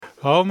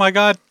Oh my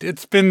God,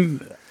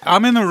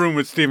 I'm in the room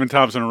with Stephen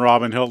Thompson and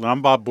Robin Hilton.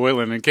 I'm Bob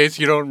Boilen, in case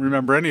you don't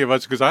remember any of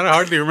us, because I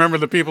hardly remember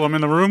the people I'm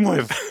in the room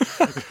with.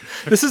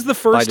 This is the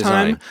first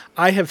time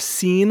I have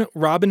seen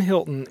Robin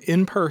Hilton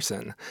in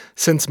person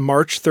since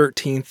March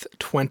 13th,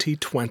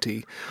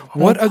 2020.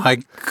 My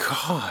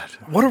God.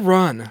 What a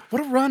run.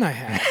 What a run I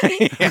had.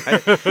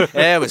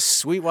 Yeah, it was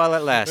sweet while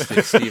it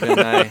lasted, Stephen.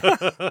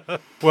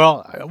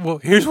 Well,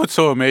 here's what's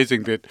so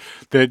amazing,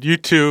 that you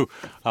two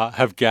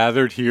have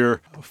gathered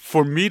here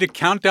for me to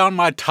count down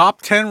my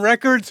top 10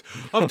 records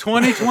of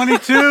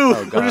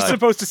 2022. We're just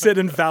supposed to sit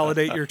and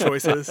validate your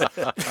choices.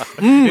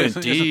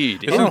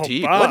 Indeed. Oh,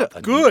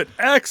 Bob, good,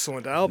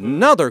 excellent album.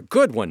 Another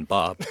good one,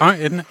 Bob.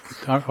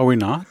 Are we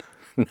not?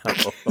 No.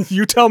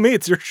 You tell me,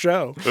 it's your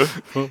show.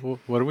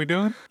 What are we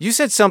doing? You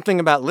said something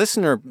about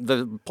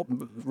the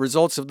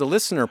results of the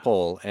listener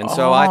poll, and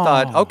so I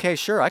thought, okay,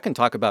 sure, I can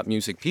talk about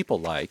music people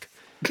like.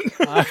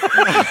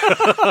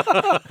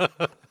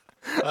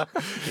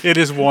 It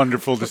is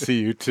wonderful to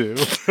see you too.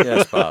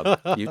 Yes,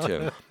 Bob, you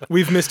too.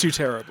 We've missed you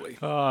terribly.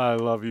 Oh, I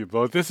love you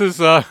both. This is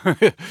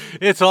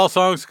It's All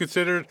Songs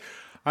Considered.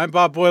 I'm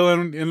Bob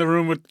Boilen in the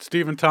room with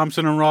Stephen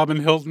Thompson and Robin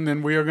Hilton,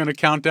 and we are going to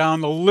count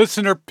down the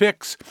listener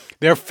picks,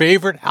 their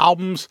favorite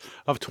albums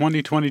of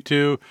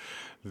 2022.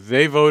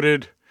 They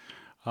voted,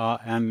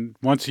 and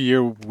once a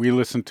year we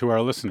listen to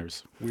our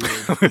listeners.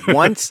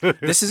 Once?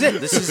 This is it.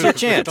 This is your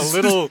chance. A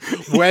little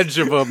wedge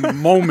of a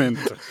moment.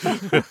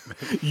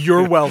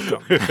 You're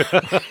welcome.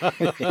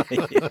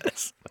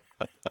 Yes.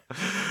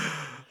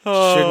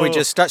 Should we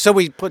just start? So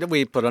we put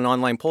an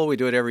online poll. We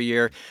do it every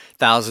year.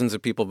 Thousands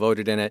of people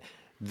voted in it.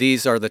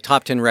 These are the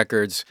top 10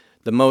 records,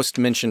 the most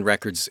mentioned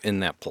records in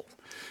that poll.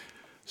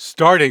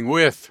 Starting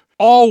with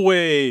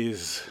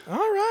Always. All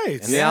right.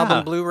 And the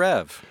album Blue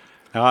Rev.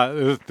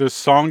 The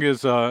song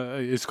is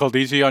called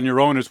Easy on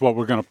Your Own, is what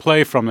we're going to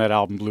play from that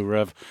album, Blue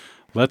Rev.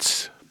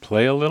 Let's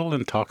play a little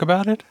and talk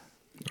about it.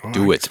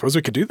 Do it. I suppose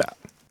we could do that.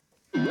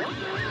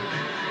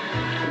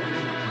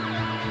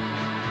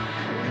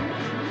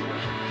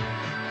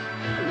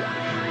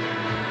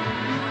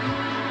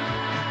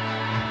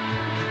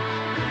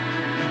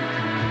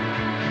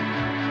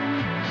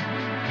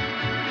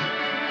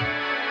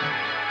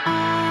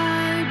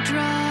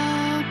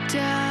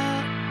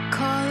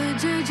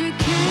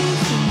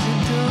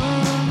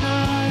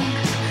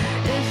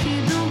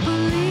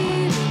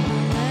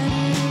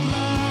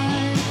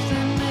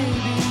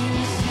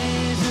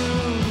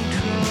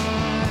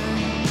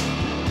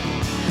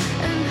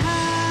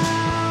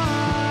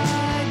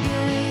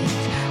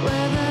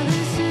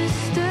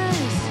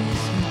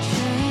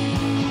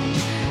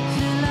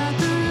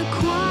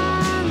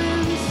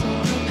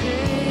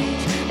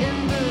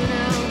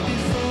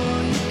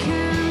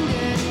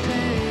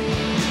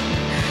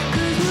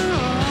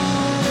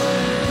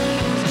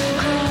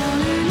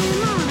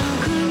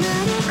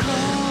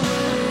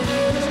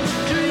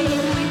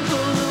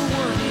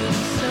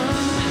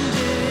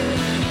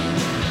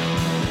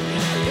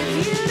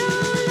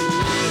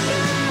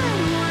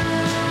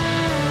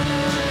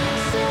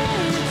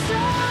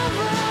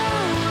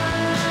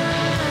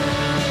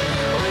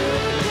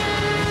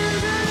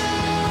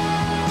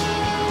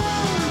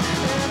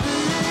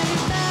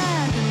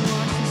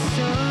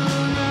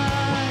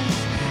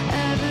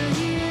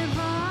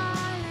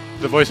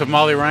 The voice of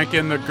Molly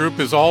Rankin. The group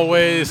is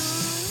Always.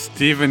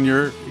 Stephen,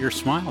 you're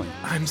smiling.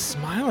 I'm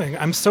smiling.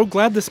 I'm so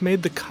glad this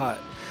made the cut.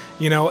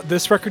 You know,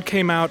 this record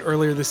came out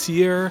earlier this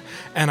year,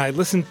 and I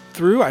listened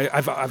through.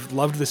 I've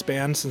loved this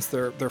band since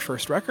their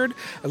first record.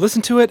 I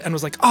listened to it and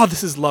was like, oh,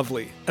 this is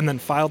lovely, and then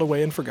filed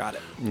away and forgot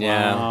it.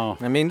 Yeah. Wow.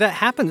 I mean, that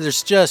happens.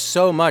 There's just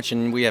so much,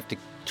 and we have to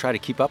try to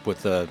keep up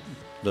with the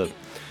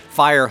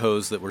fire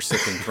hose that we're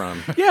sipping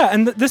from. Yeah,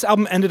 and this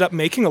album ended up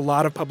making a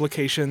lot of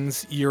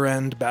publications'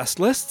 year-end best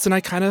lists, and I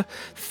kind of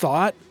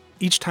thought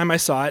each time I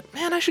saw it,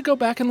 man, I should go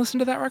back and listen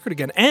to that record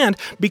again. And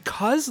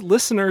because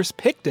listeners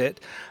picked it,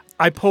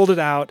 I pulled it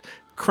out,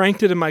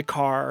 cranked it in my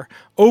car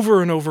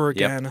over and over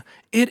again. Yep.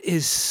 It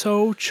is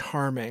so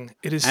charming.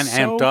 It is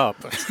amped up.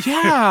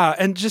 Yeah,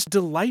 and just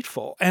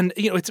delightful. And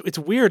you know, it's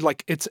weird.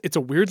 Like it's a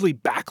weirdly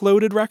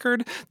backloaded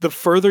record. The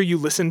further you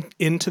listen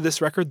into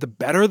this record, the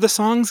better the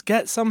songs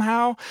get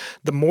somehow.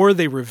 The more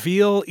they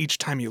reveal each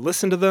time you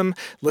listen to them.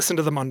 Listen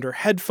to them under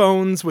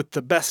headphones with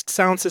the best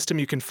sound system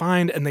you can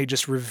find, and they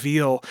just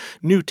reveal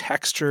new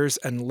textures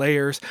and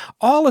layers,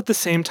 all at the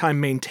same time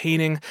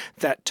maintaining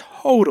that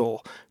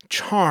total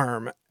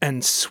charm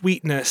and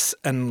sweetness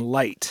and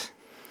light.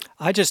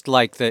 I just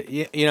like that,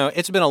 you know,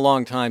 it's been a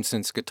long time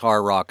since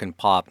guitar rock and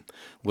pop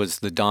was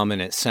the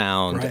dominant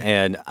sound. Right.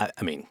 And I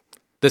mean,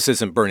 this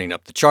isn't burning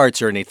up the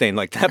charts or anything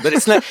like that, but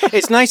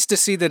it's nice to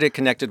see that it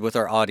connected with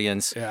our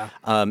audience. Yeah.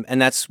 And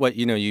that's what,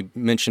 you know, you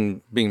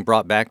mentioned being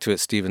brought back to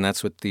it, Stephen.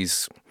 That's what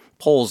these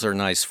polls are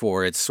nice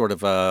for. It's sort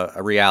of a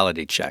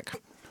reality check.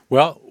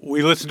 Well,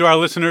 we listen to our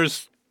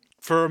listeners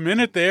for a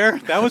minute there.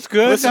 That was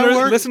good. That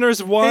worked.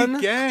 Listeners won.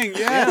 Hey, gang,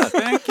 yes,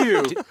 thank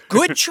you.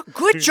 Good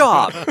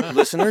job,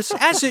 listeners,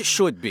 as it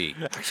should be.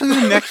 Actually,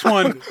 the next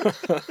one,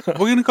 we're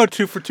going to go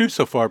 2 for 2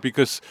 so far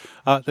because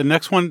the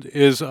next one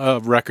is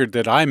a record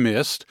that I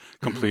missed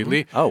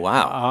completely. Oh,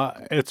 wow.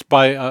 It's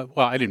by,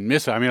 well, I didn't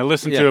miss it. I mean, I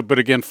listened to it, but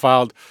again,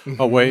 filed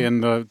away in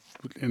the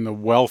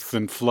wealth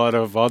and flood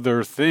of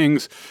other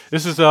things.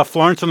 This is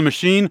Florence and the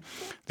Machine.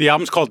 The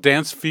album's called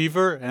Dance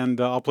Fever,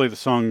 and I'll play the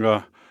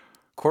song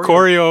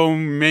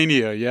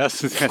Choreomania,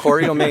 yes?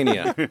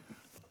 Choreomania.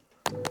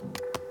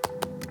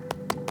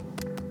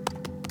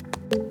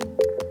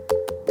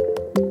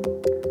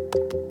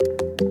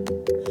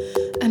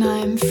 And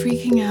I'm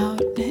freaking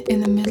out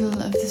in the middle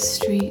of the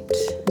street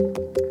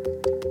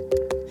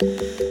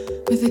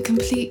with the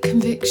complete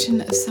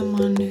conviction of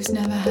someone who's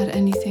never had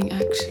anything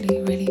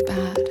actually really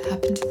bad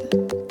happen to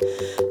them.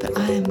 But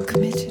I am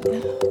committed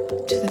now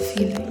to the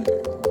feeling.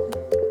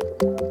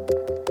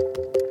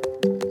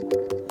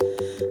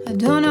 I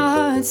don't know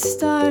how it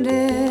started,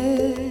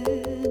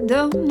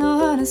 don't know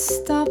how to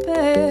stop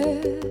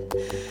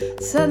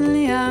it.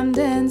 Suddenly I'm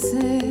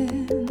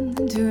dancing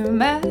to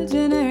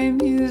imaginary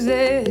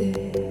music.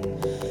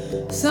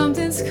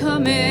 Something's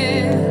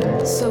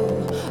coming, so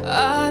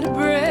out of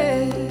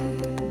breath.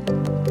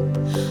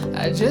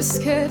 I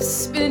just kept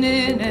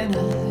spinning and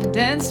I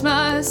danced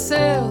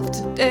myself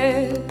to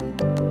death.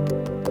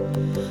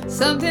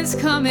 Something's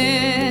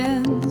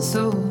coming,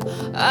 so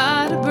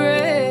out of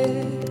breath.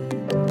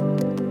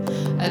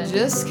 I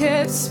just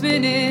kept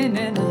spinning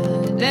and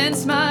I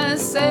danced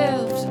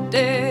myself to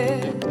death.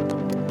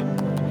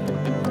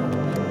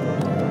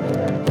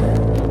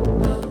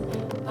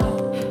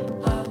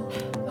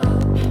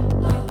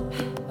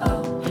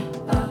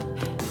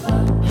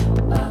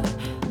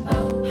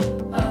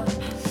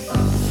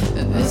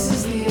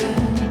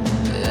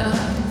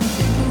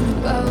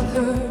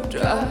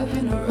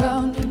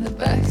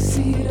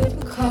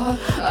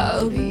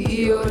 I'll be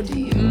your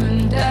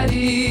demon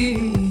daddy.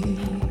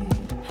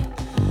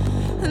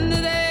 And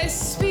they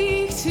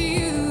speak to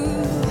you,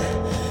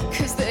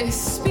 'cause they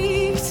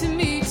speak to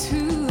me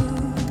too.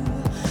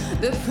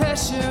 The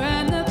pressure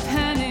and the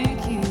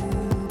panic you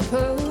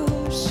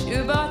push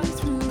your body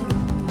through.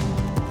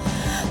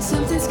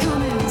 Something's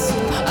coming, so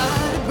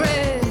out of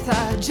breath.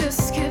 I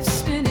just kept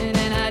spinning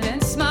and I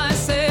danced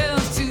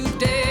myself to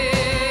death.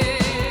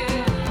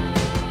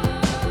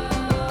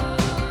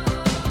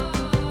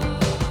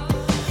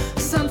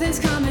 Something's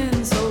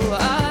coming, so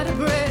out of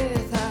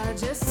breath. I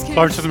just kept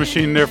Florence and the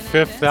Machine, their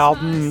 5th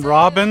album.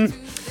 Robin?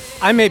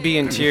 I may be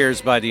in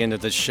tears by the end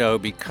of the show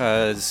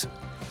because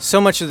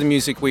so much of the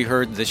music we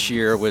heard this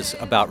year was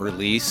about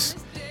release,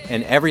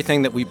 and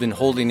everything that we've been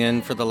holding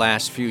in for the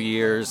last few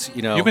years,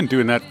 you know. You've been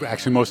doing that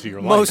actually most of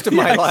your life. Most of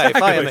my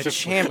life. I am a Let's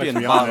champion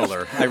be honest.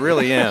 bottler. I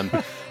really am.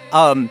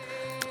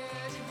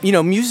 You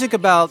know, music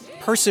about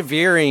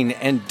persevering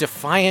and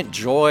defiant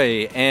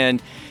joy. And,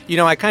 you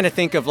know, I kind of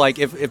think of like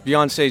if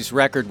Beyonce's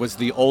record was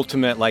the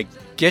ultimate, like,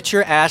 get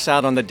your ass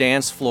out on the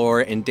dance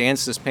floor and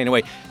dance this pain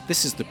away.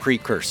 This is the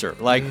precursor.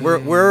 Like,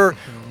 we're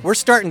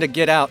starting to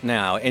get out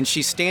now. And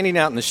she's standing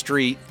out in the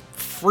street,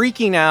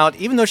 freaking out,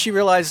 even though she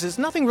realizes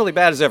nothing really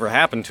bad has ever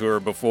happened to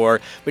her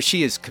before, but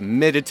she is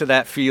committed to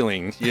that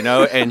feeling, you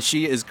know, and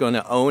she is going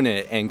to own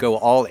it and go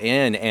all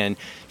in, and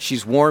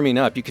she's warming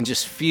up. You can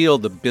just feel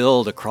the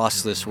build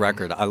across this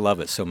record. I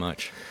love it so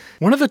much.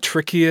 One of the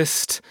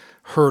trickiest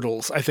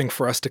hurdles, I think,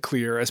 for us to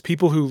clear as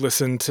people who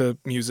listen to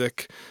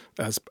music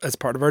as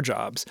part of our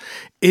jobs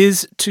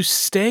is to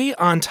stay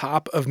on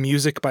top of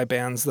music by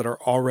bands that are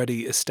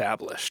already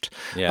established,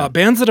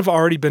 bands that have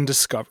already been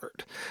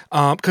discovered.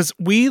 Because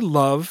we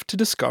love to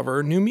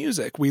discover new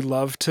music. We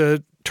love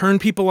to turn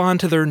people on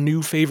to their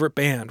new favorite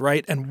band,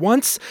 right? And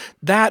once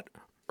that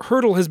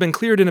hurdle has been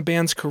cleared in a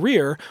band's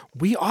career,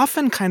 we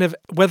often kind of,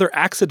 whether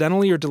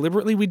accidentally or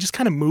deliberately, we just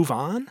kind of move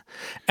on.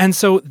 And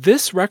so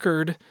this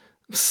record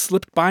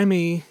slipped by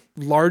me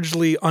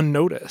largely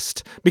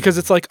unnoticed because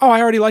it's like, oh,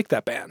 I already like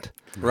that band.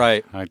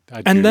 Right.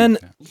 And then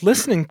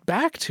listening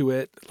back to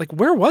it, like,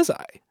 where was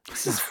I?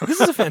 This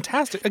is a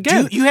fantastic,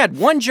 again. You had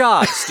one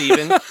job,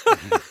 Stephen.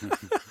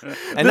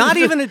 And not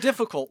even a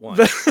difficult one.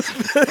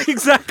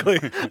 Exactly.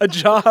 A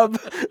job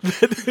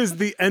that is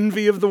the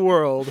envy of the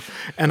world,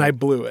 and I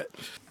blew it.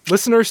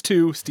 Listeners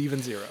to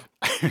Stephen 0.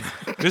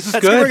 This is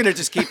We're good. going to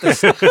just keep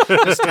this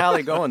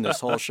tally going this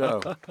whole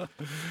show.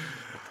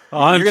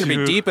 You're going to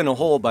be deep in a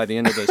hole by the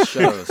end of this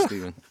show,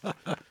 Stephen.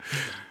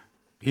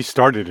 He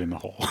started in the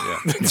hole. Yeah.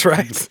 That's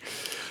right.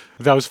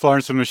 That was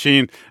Florence and the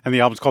Machine, and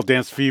the album's called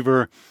Dance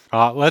Fever.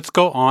 Let's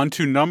go on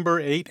to number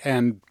 8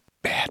 and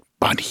Bad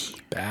Bunny.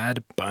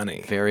 Bad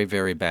Bunny. Very,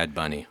 very Bad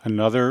Bunny.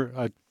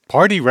 Another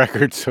party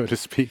record, so to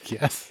speak,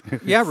 yes.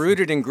 Yeah,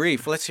 Rooted in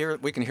Grief. Let's hear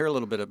it. We can hear a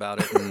little bit about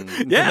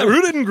it. Yeah,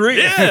 Rooted in Grief.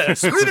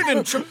 Yes, rooted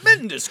in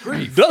tremendous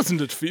grief.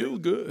 Doesn't it feel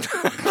good?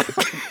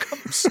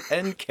 Cups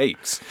and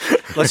capes.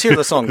 Let's hear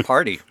the song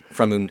Party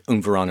from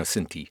Un Verano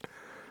Sinti.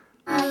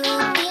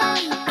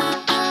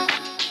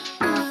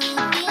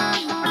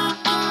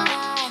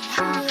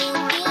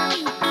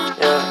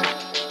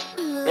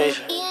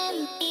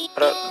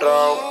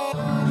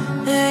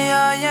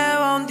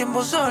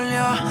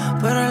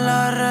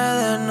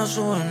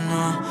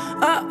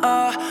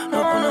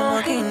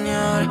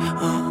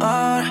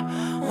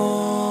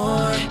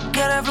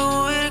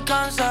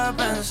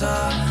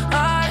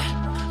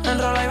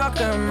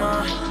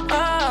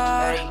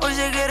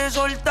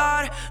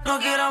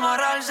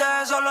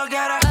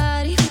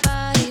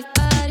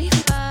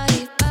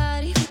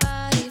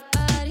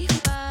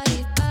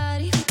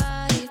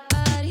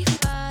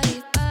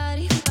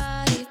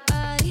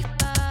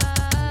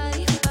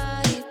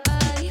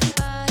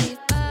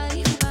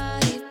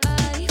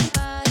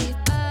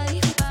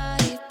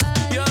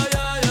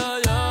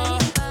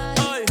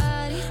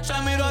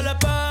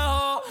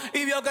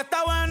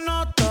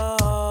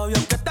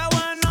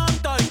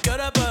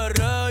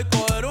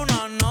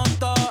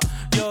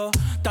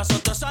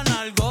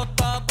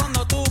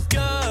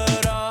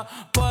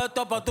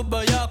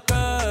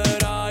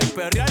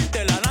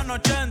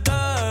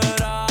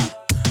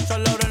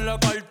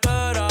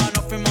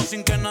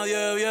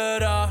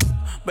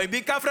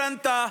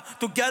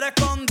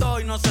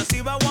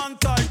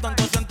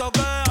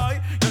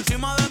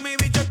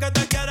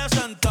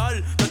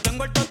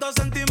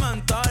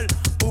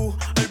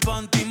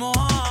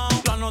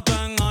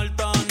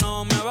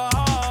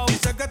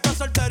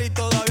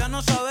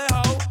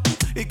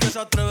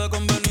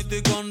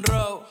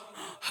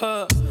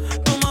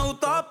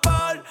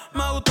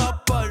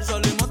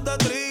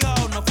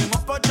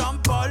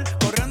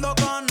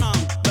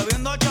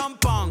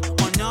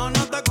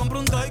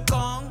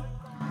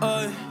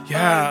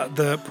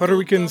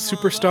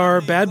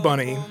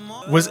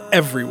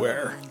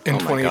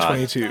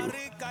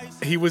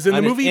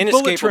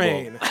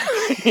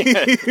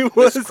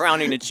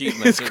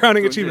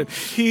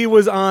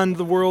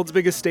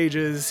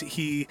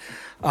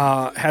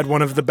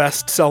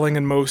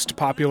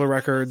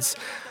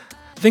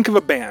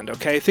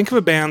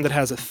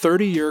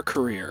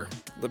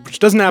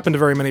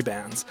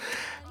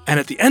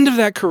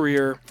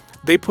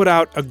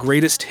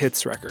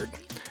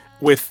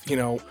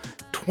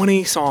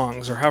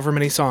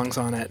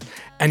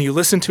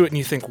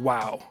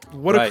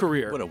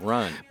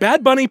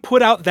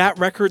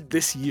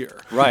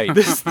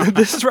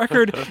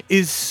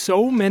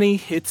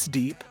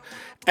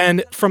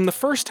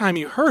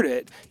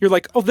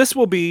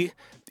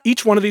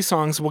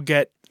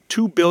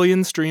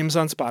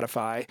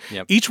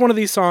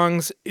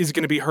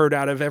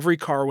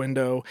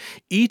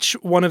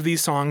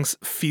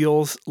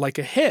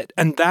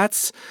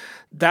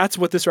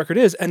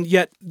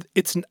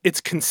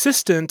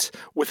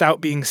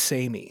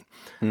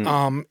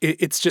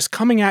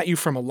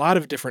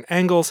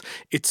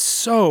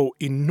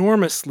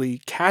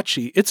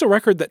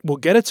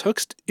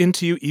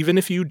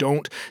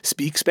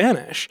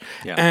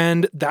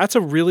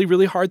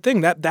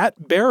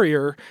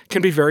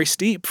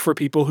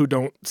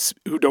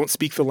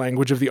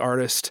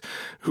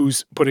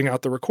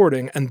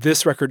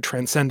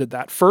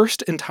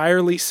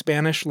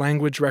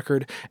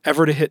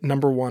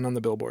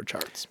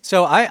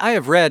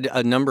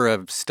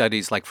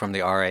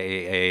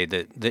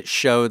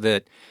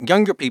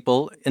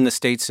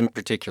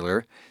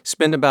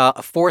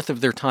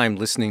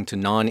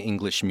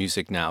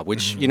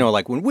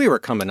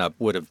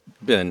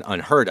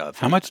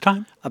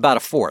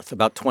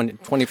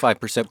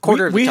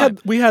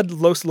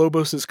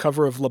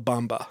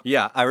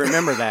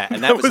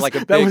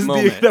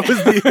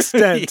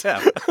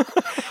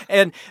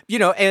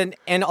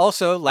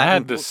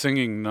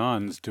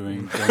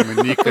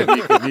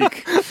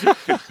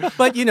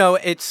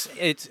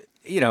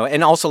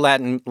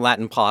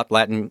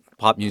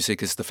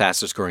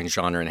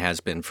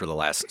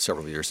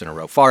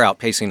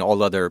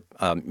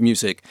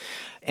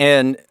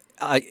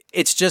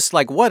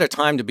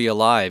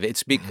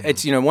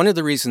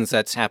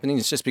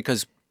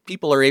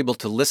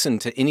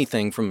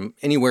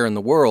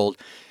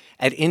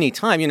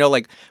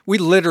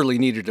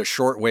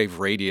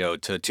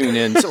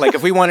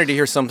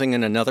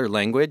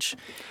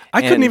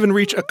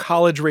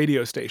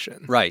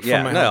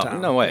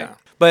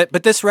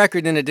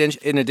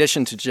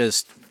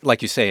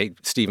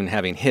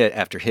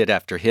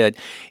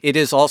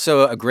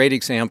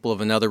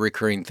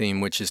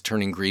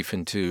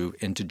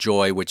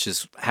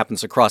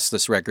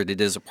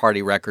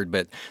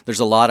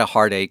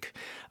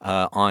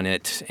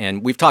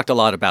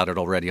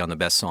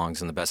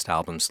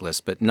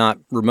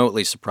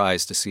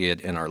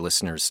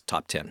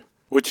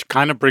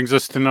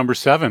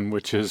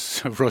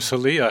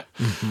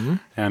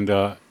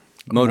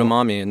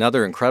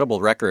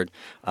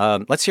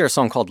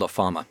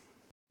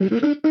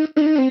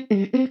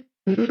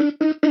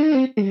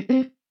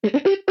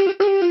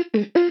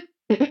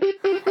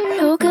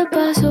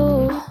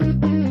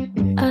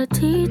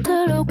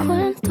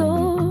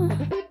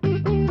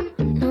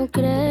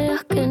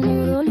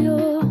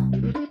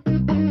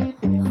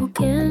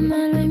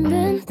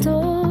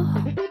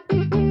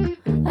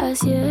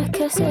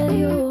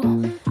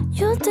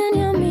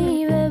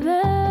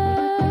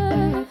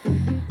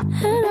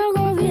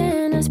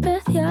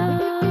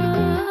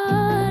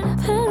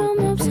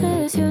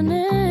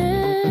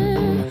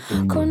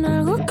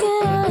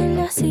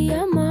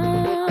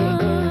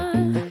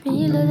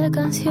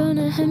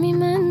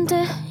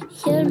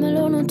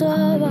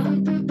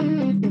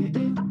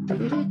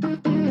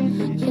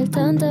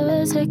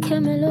 de veces que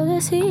me lo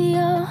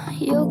decía,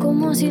 yo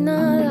como si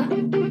nada.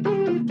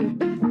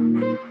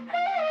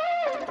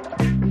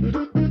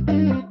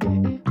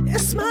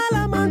 Es mal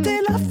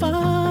amante la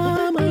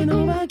fama y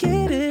no va a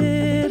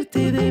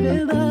quererte de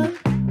verdad.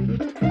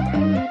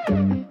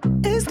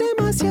 Es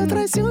demasiado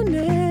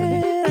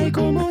traicionera y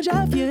como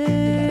ya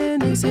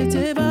viene se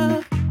te va.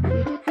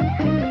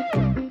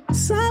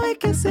 Sabe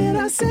que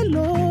será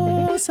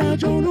celosa,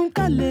 yo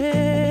nunca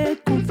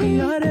le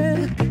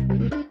confiaré.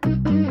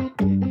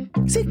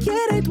 Si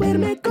quiere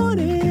duerme con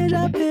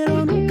ella,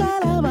 pero nunca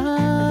la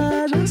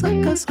vayas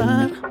a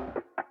casar.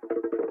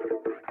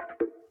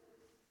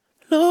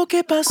 Lo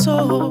que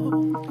pasó.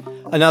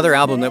 Another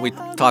album that we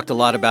talked a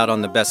lot about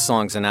on the Best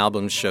Songs and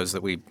Albums shows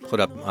that we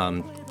put up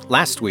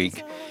last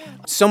week.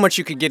 So much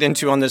you could get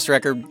into on this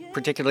record,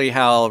 particularly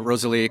how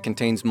Rosalia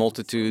contains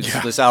multitudes. Yeah.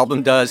 This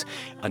album does.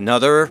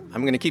 Another,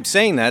 I'm going to keep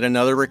saying that,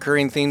 another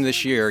recurring theme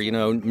this year, you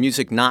know,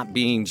 music not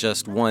being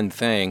just one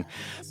thing.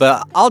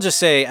 But I'll just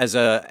say as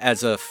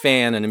a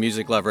fan and a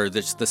music lover,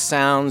 there's the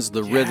sounds,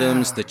 the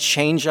rhythms, the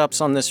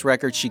change-ups on this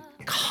record. She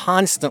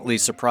constantly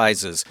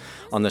surprises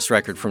on this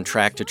record from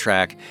track to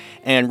track.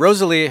 And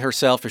Rosalia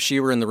herself, if she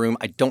were in the room,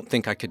 I don't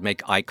think I could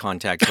make eye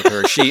contact with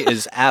her. She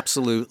is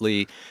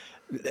absolutely...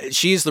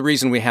 She's the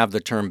reason we have the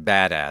term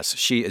badass.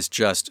 She is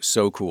just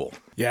so cool.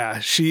 Yeah,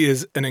 she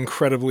is an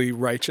incredibly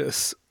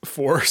righteous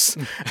force.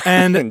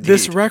 And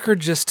this record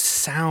just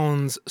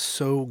sounds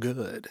so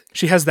good.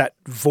 She has that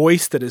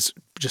voice that is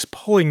just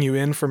pulling you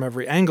in from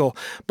every angle.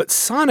 But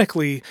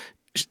sonically,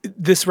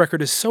 this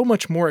record is so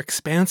much more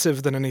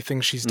expansive than anything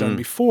she's done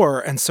before.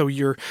 And so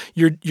you're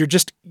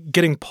just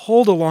getting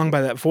pulled along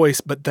by that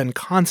voice, but then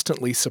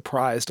constantly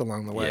surprised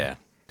along the way. Yeah,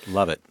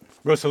 love it.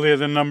 Rosalia,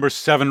 the number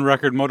 7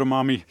 record,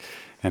 Motomami,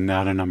 and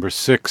now to number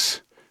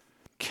 6,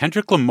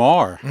 Kendrick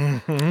Lamar.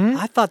 Mm-hmm.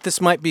 I thought this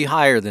might be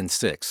higher than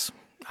 6.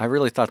 I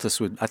really thought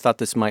I thought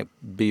this might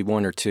be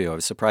 1 or 2. I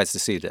was surprised to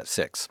see it at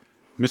 6.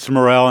 Mr.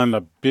 Morale and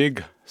the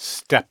Big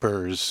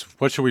Steppers.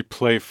 What should we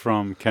play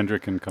from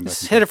Kendrick and come back?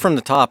 Let's hit it from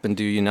the top and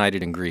do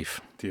United in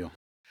Grief. Deal.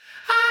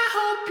 I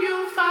hope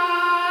you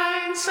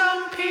find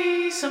some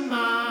peace of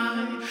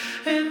mind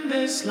in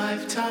this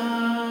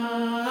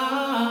lifetime.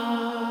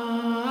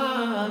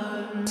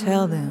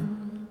 Tell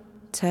them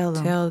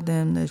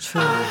the truth.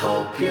 I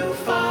hope you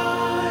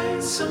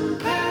find some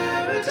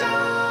paradise.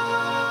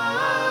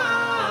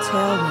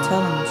 Tell them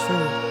the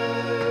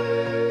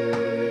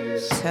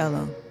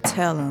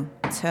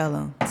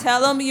truth.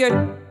 Tell them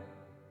you're...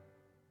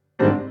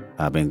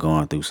 I've been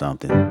going through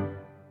something.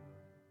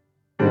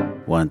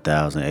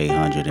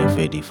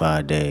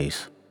 1,855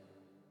 days.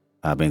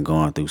 I've been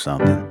going through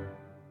something.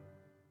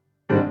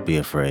 Be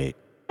afraid.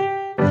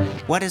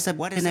 What is a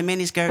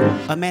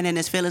miniskirt? A man in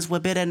his feelings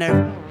with bitter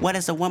nerve. What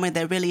is a woman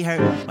that really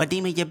hurt? A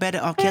demon, you're better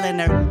off killing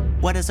her.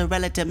 What is a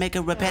relative? Make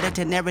a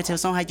repetitive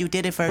narratives on how you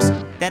did it first.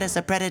 That is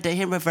a predator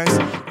in reverse.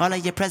 All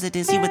of your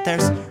presidents he with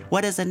thirst.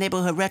 What is a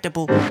neighborhood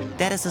reputable?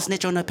 That is a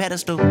snitch on a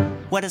pedestal.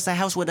 What is a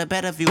house with a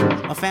better view?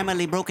 A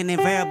family broken in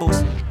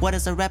variables. What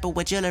is a rapper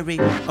with jewelry?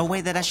 A way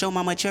that I show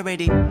my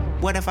maturity.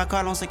 What if I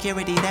call on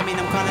security? That mean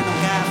I'm calling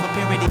on God for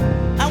purity.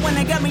 I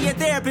wanna got me a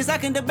therapist. I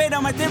can debate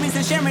on my theories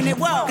and sharing it.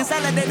 Whoa.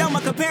 Consolidate all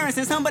my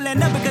comparisons.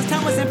 Humbling up because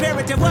time was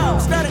imperative. Whoa.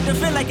 Started to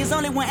feel like it's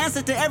only one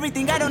answer to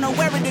everything. I don't know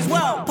where it is.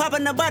 Whoa.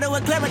 Popping a bottle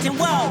of Claritin.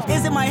 Whoa.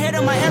 Is it my head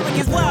or my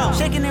arrogance? Whoa.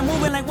 Shaking and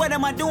moving like what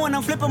am I doing?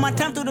 I'm flipping my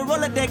time through the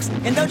Rolodex.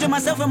 Indulging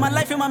myself in my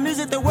life and my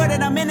music. The word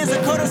that I'm in is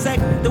a cul-de-sac.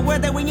 The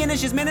word that we in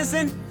is just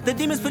menacing. The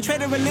demons portray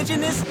the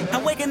religionist.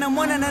 I wake in the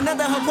morning,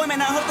 another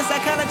appointment. I hope the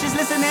psychologist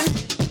listening.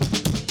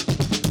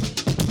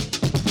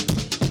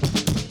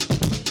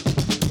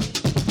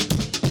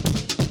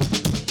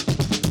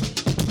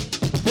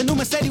 The new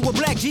Mercedes with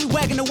black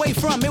G-Wagon away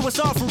from. It was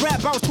all for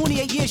rap. I was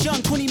 28 years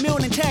young, 20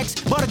 million in tax.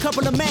 Bought a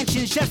couple of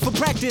mansions just for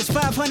practice.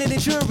 500 in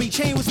jewelry,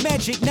 chain was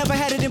magic. Never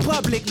had it in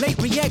public.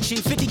 Late reaction,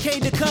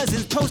 50K to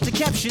cousins. Post a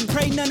caption.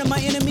 Pray none of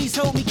my enemies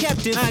hold me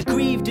captive. I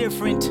grieve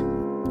different.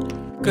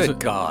 Good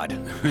God.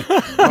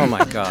 Oh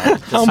my God.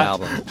 This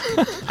album.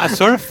 I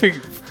sort of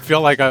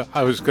feel like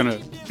I was going to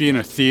be in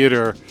a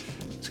theater.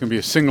 It's going to be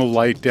a single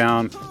light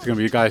down. There's going to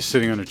be a guy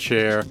sitting on a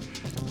chair.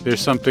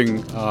 There's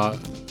something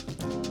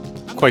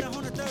quite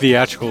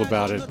theatrical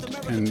about it,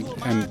 and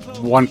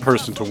one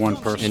person to one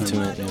person.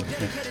 Intimate.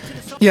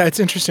 Yeah, it's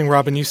interesting,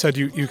 Robin. You said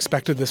you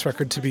expected this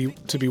record to be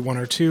 1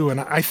 or 2,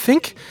 and I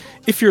think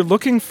if you're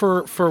looking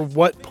for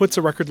what puts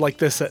a record like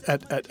this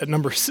at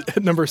number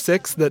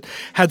 6 that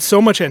had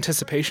so much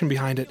anticipation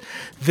behind it,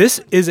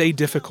 this is a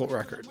difficult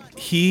record.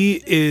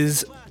 He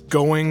is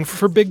going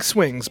for big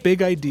swings,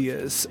 big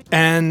ideas,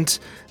 and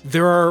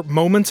there are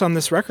moments on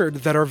this record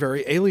that are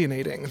very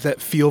alienating, that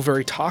feel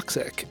very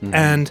toxic. Mm-hmm.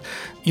 And,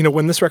 you know,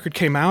 when this record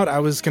came out, I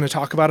was going to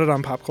talk about it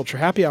on Pop Culture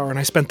Happy Hour, and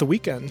I spent the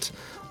weekend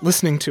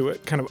listening to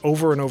it kind of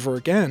over and over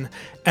again.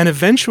 And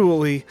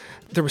eventually,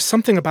 there was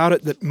something about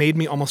it that made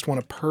me almost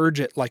want to purge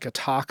it like a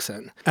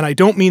toxin. And I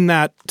don't mean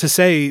that to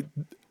say,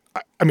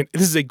 I mean,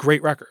 this is a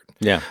great record.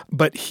 Yeah.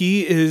 But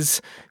he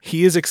is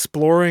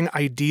exploring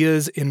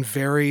ideas in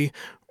very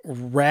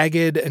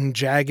ragged and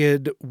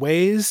jagged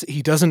ways.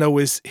 He doesn't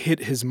always hit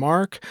his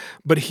mark,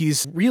 but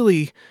he's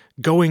really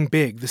going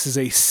big. This is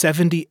a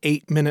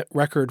 78-minute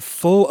record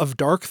full of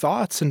dark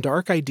thoughts and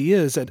dark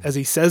ideas. And as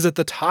he says at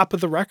the top of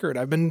the record,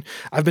 I've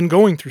been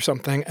going through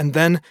something. And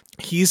then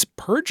he's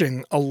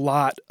purging a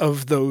lot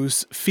of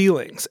those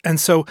feelings. And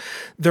so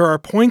there are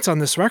points on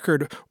this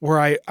record where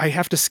I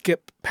have to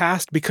skip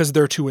past because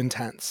they're too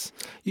intense.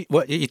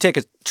 Well, you take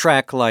a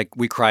track like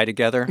We Cry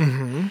Together.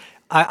 Mm-hmm.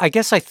 I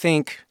guess I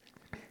think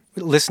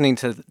listening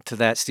to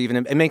that, Stephen,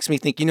 it makes me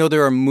think,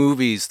 there are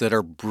movies that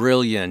are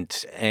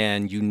brilliant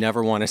and you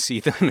never want to see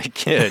them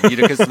again,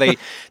 because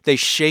they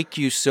shake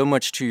you so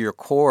much to your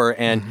core.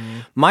 And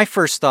my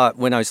first thought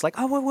when I was like,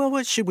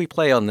 what should we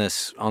play on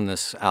this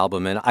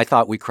album? And I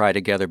thought We Cry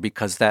Together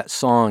because that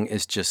song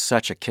is just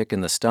such a kick in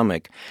the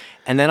stomach.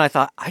 And then I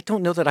thought, I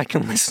don't know that I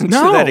can listen to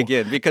that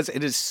again because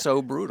it is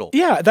so brutal.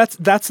 Yeah,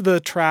 that's the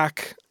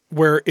track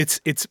where it's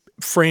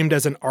framed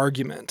as an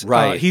argument.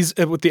 Right. He's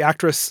with the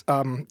actress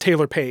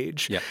Taylor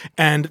Page, yeah.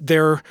 And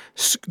they're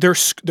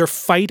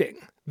fighting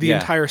the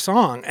entire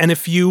song. And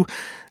if you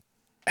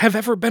have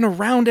ever been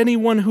around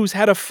anyone who's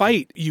had a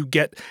fight, you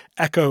get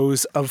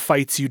echoes of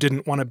fights you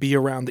didn't want to be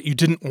around, that you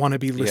didn't want to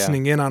be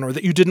listening in on, or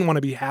that you didn't want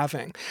to be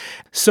having.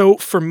 So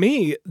for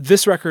me,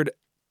 this record,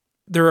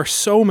 there are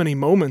so many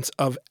moments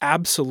of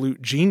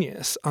absolute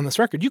genius on this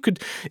record. You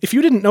could, if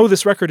you didn't know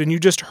this record and you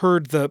just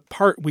heard the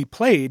part we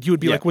played, you would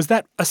be like, was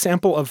that a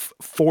sample of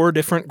 4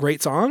 different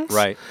great songs?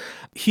 Right.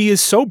 He is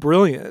so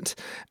brilliant.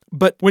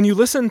 But when you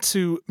listen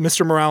to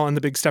Mr. Morale and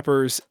the Big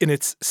Steppers in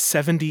its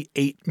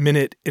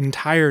 78-minute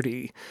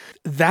entirety,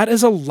 that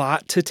is a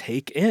lot to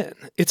take in.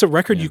 It's a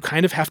record you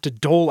kind of have to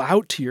dole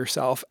out to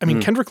yourself. I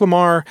mean, Kendrick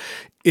Lamar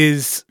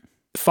is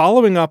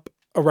following up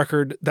a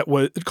record that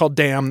was called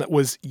Damn that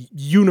was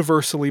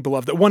universally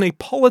beloved, that won a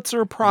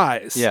Pulitzer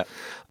Prize. Yeah.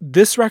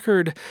 This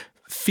record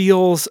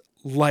feels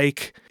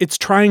like it's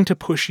trying to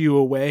push you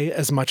away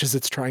as much as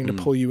it's trying to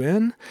pull you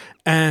in.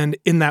 And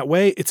in that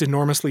way, it's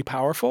enormously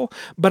powerful.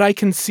 But I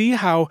can see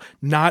how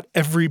not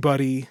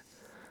everybody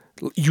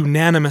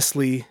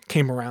unanimously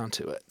came around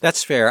to it.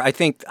 That's fair. I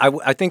think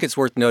it's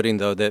worth noting,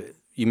 though, that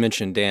you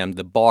mentioned Damn,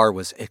 the bar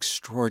was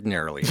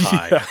extraordinarily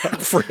high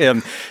for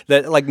him,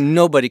 that like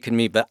nobody can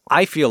meet. But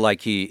I feel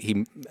like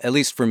he at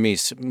least for me,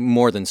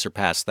 more than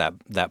surpassed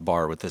that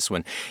bar with this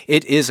one.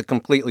 It is a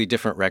completely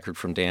different record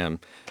from Damn,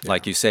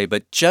 like you say.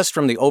 But just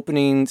from the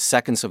opening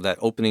seconds of that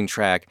opening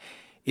track,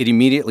 it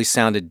immediately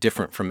sounded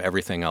different from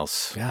everything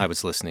else I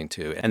was listening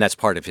to. And that's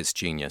part of his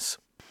genius.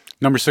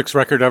 Number 6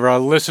 record of our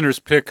listeners'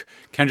 pick,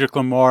 Kendrick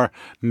Lamar,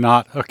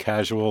 Not a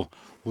Casual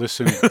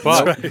Listen.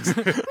 But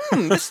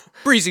this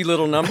breezy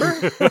little number.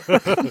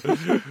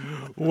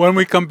 When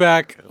we come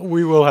back,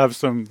 we will have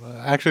some,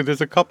 actually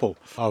there's a couple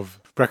of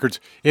records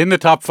in the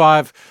top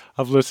 5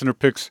 of listener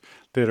picks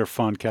that are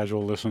fun,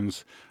 casual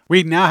listens.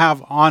 We now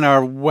have on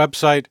our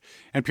website,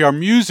 NPR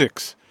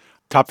Music's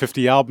top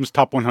 50 albums,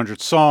 top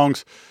 100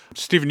 songs.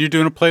 Stephen, you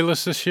doing a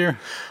playlist this year?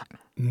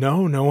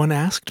 No one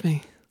asked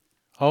me.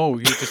 Oh,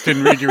 you just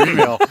didn't read your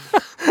email,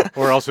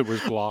 or else it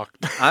was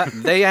blocked.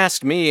 They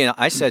asked me, and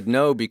I said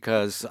no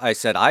because I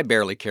said I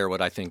barely care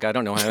what I think. I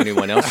don't know how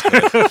anyone else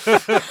could.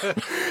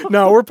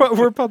 No,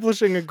 we're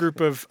publishing a group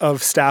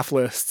of staff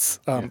lists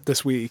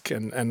this week,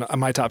 and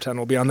my top 10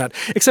 will be on that.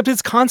 Except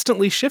it's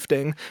constantly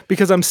shifting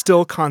because I'm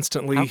still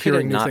constantly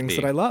hearing new things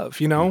that I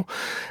love. You know,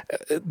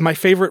 my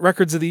favorite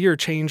records of the year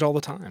change all the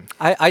time.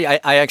 I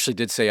actually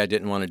did say I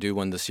didn't want to do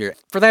one this year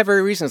for that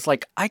very reason. It's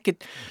like I could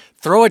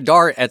throw a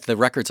dart at the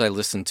records I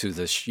listened to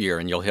this year,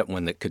 and you'll hit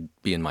one that could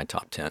be in my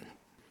top 10.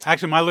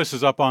 Actually, my list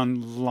is up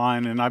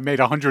online, and I made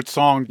 100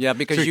 songs. Yeah,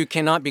 because you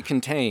cannot be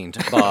contained,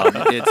 Bob.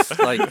 It's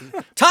like,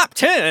 top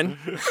 10?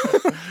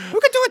 Who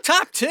could do a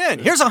top 10?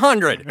 Here's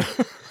 100.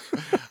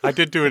 I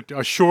did do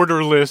a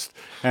shorter list,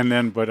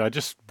 but I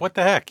just, what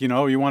the heck, you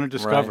want to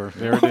discover. Right.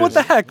 There it is. What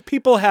the heck?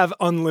 People have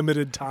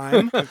unlimited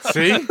time.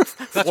 See?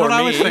 That's what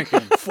I was thinking.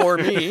 For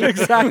me.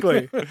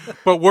 Exactly.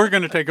 But we're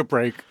going to take a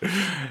break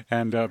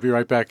and be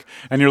right back.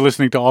 And you're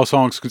listening to All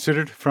Songs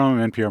Considered from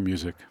NPR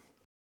Music.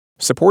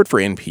 Support for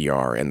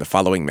NPR and the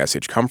following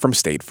message come from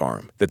State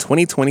Farm, the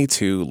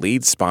 2022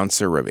 lead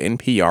sponsor of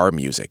NPR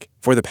Music.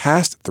 For the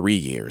past 3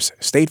 years,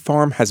 State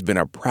Farm has been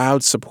a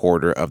proud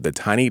supporter of the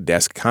Tiny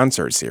Desk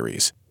Concert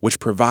Series, which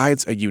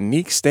provides a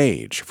unique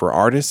stage for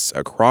artists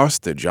across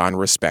the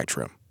genre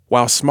spectrum.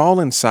 While small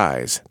in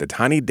size, the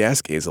Tiny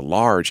Desk is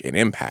large in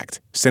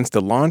impact. Since the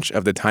launch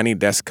of the Tiny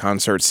Desk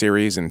Concert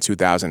Series in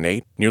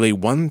 2008, nearly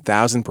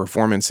 1,000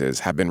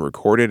 performances have been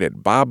recorded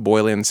at Bob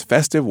Boilen's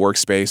festive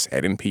workspace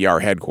at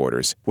NPR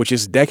headquarters, which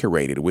is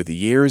decorated with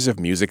years of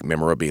music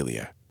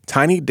memorabilia.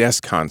 Tiny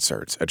Desk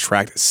concerts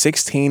attract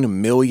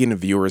 16 million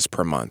viewers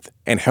per month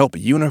and help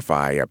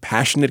unify a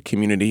passionate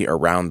community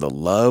around the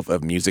love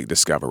of music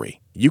discovery.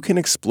 You can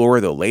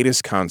explore the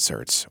latest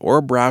concerts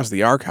or browse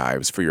the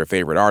archives for your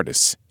favorite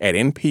artists at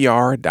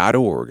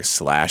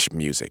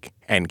npr.org/music.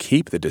 And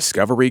keep the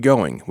discovery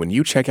going when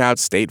you check out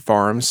State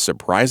Farm's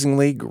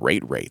surprisingly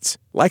great rates.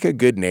 Like a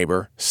good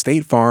neighbor,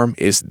 State Farm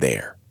is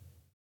there.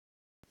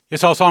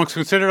 It's All Songs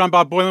Considered. I'm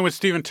Bob Boilen with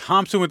Stephen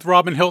Thompson with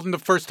Robin Hilton. The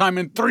first time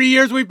in 3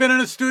 years we've been in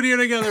a studio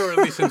together, or at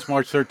least since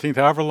March 13th.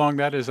 However long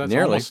that is, that's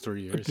Nearly. almost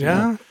 3 years.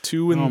 Yeah,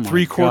 2 and Oh my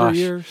 3/4 gosh.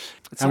 years.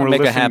 Let's not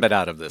make a habit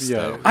out of this,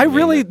 though.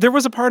 There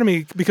was a part of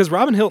me, because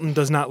Robin Hilton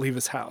does not leave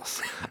his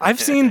house. I've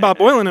seen Bob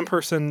Boilen in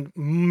person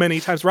many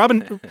times. I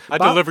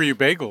deliver you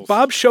bagels.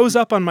 Bob shows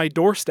up on my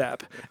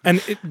doorstep, and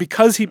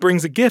because he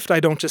brings a gift, I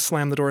don't just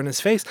slam the door in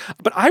his face.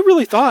 But I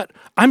really thought,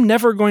 I'm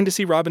never going to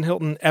see Robin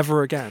Hilton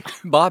ever again.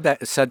 Bob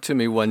said to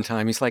me one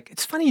time, he's like,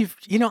 it's funny,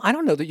 I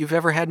don't know that you've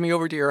ever had me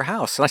over to your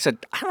house. And I said,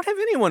 I don't have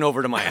anyone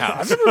over to my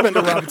house. I've never been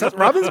to Robin's house.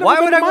 Robin's never Why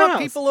been would to I my want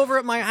house. people over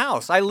at my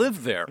house? I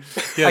live there.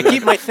 Yeah, I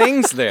keep my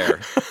things there.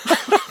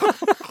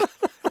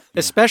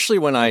 Especially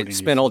when I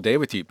spend all day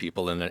with you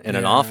people in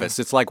an office.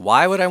 It's like,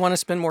 why would I want to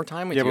spend more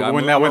time with you? Yeah, but I'm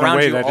when that went around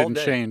away, you that all didn't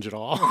day. change at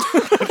all.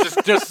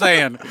 just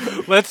saying.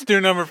 Let's do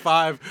number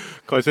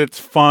 5 because it's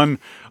fun.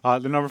 The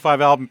number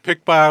 5 album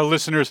picked by our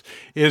listeners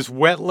is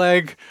Wet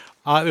Leg.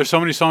 There's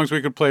so many songs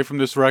we could play from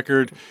this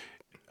record.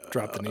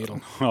 Drop the needle.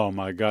 Oh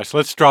my gosh.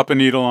 Let's drop a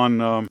needle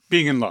on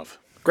Being in Love.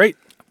 Great.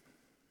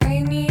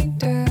 I need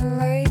to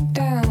lie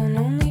down,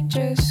 only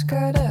just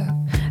got up.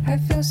 I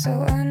feel so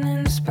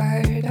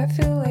uninspired, I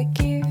feel like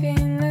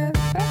giving up.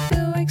 I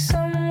feel like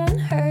someone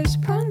has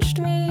punched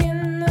me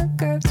in the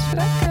guts, but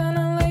I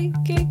kinda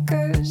like it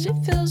 'cause it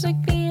feels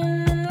like being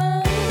in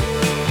love.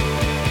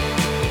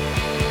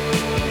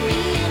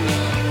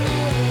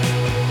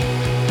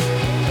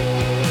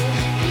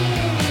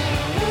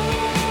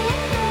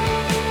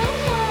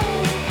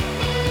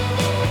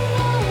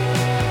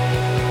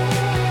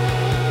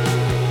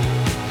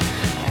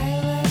 I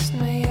lost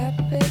my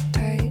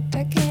appetite,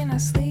 I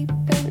cannot sleep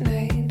at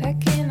night, I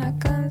cannot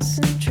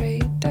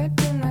concentrate, I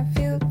do not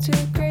feel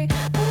too great.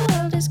 The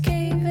world is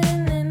caving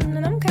in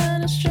and I'm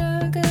kinda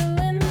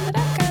struggling, but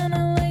I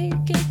kinda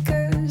like it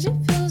 'cause it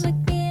feels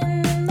like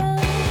being in love.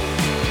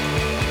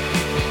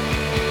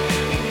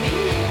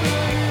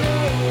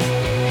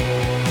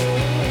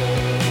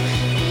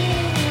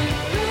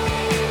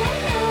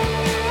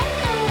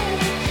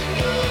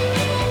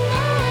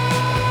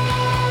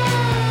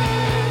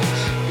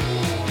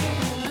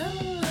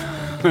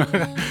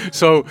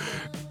 So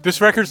this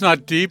record's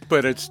not deep,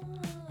 but it's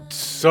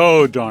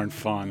so darn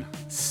fun.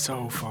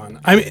 So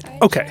fun. I mean,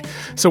 okay.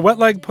 So Wet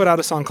Leg put out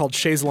a song called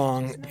Chaise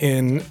Long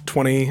in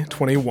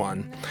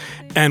 2021,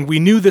 and we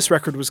knew this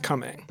record was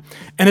coming.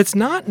 And it's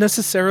not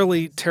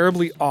necessarily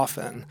terribly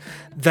often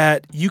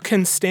that you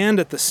can stand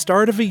at the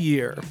start of a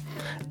year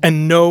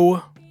and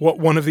know what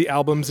one of the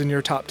albums in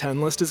your top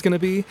 10 list is going to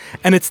be,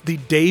 and it's the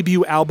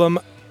debut album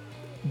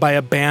by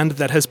a band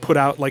that has put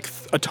out like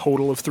a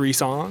total of 3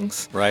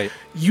 songs. Right.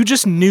 You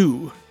just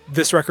knew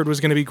this record was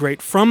going to be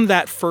great from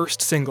that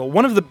first single.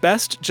 One of the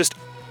best just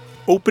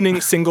opening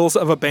singles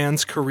of a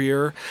band's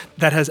career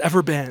that has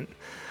ever been.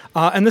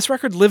 And this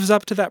record lives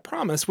up to that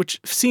promise, which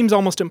seems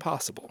almost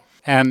impossible.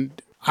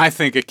 And I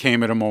think it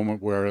came at a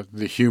moment where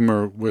the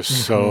humor was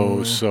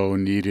so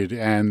needed.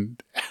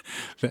 And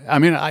I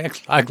mean, I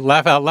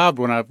laugh out loud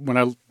when I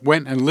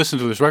went and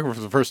listened to this record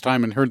for the first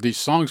time and heard these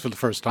songs for the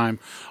first time,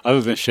 other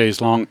than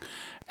Chaise Long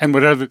and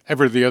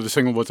whatever the other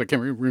single was. I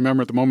can't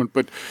remember at the moment,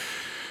 but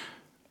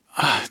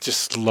I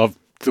just loved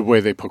the way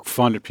they poke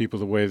fun at people,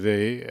 the way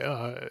they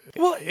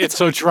it's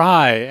so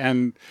dry.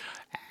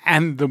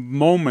 And the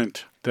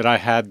moment that I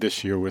had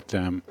this year with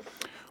them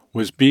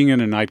was being in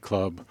a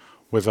nightclub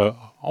with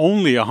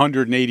only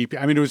 180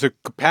 people. I mean, it was a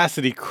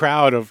capacity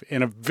crowd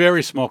in a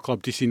very small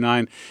club,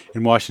 DC9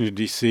 in Washington,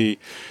 D.C.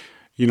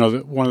 You know,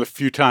 one of the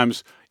few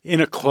times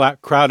in a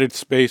crowded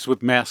space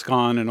with mask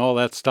on and all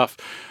that stuff.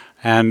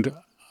 And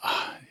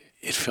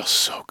it feels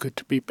so good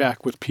to be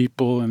back with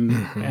people.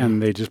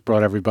 And they just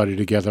brought everybody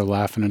together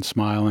laughing and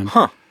smiling.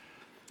 Huh.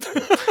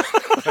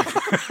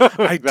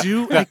 I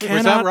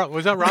cannot.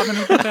 Was that Robin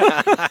who did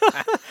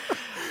that?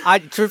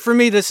 For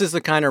me, this is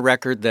the kind of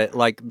record that,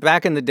 like,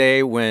 back in the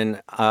day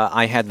when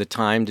I had the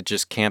time to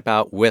just camp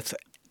out with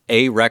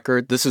a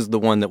record, this is the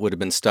one that would have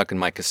been stuck in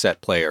my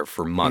cassette player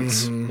for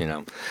months, you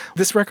know.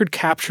 This record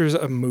captures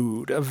a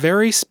mood, a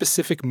very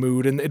specific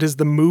mood, and it is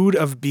the mood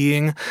of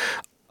being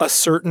a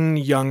certain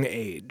young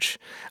age.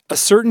 A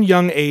certain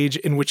young age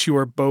in which you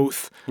are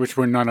both... Which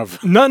we're none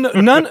of. None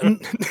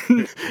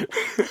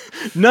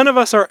of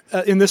us are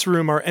in this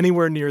room are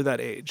anywhere near that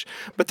age.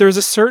 But there's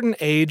a certain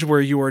age where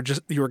you are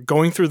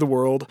going through the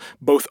world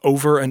both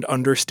over and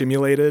under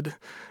stimulated.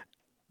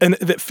 And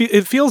it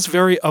feels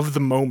very of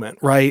the moment,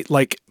 right?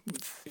 Like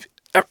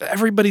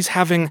everybody's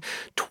having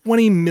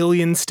 20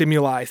 million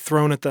stimuli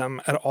thrown at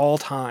them at all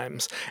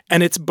times.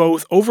 And it's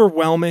both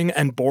overwhelming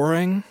and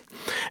boring.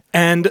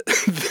 And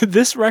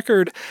this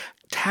record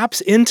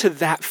taps into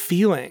that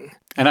feeling.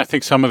 And I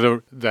think some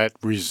of that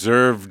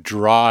reserved,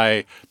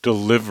 dry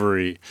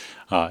delivery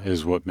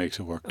is what makes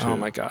it work, too. Oh,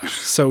 my gosh.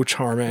 So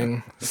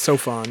charming. So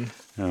fun.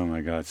 Oh,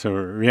 my God. So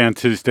Rhiannon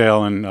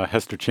Tisdale and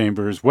Hester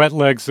Chambers. Wet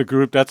Legs, the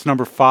group. That's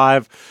number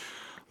 5.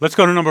 Let's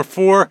go to number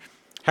 4.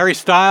 Harry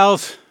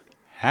Styles.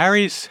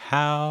 Harry's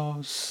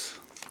House.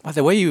 Wow,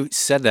 the way you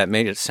said that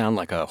made it sound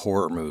like a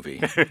horror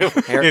movie.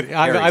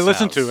 I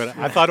listened to it.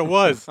 I thought it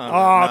was. Come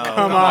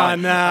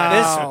on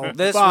now.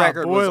 This Bob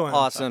record Boilen. was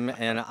awesome,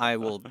 and I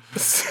will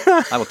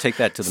take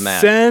that to the mat.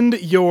 Send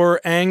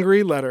your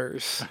angry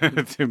letters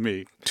To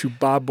me. to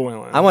Bob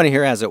Boilen. I want to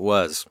hear As It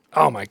Was.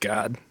 Oh my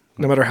God.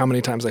 No matter how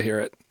many times I hear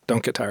it,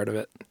 don't get tired of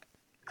it.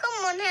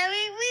 Come on,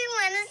 Harry, we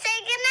want to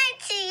say goodnight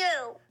to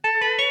you.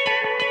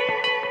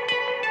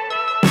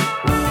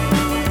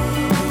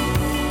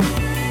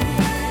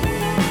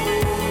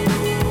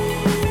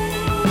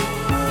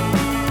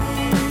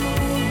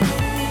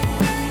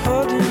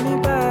 Holding me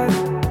back,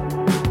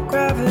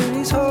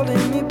 gravity's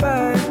holding me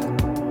back.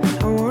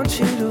 I want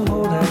you to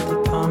hold out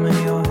the palm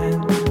of your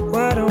hand.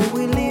 Why don't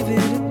we leave it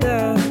at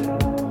that?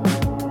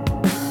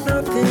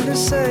 Nothing to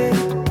say,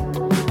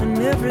 and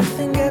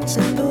everything gets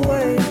in the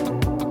way.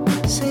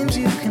 Seems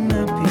you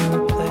cannot be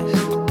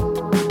replaced,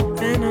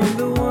 and I'm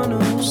the one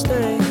who'll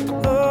stay.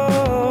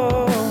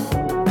 Oh,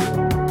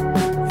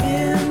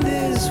 in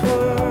this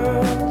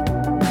world,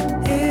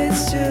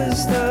 it's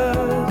just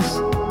us.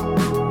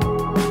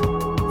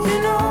 You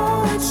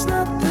know it's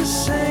not the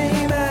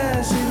same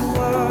as it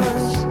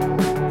was.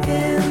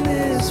 In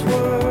this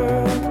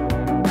world,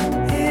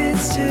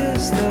 it's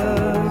just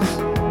us.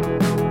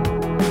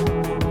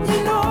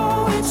 You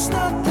know it's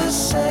not the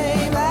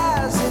same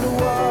as it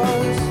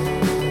was.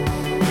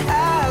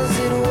 As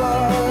it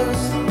was.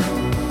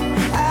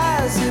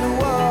 As it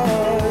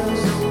was.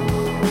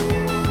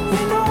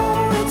 You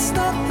know it's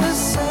not the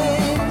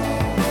same.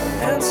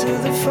 Answer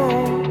the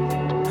phone.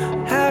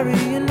 Harry,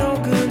 you're no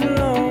good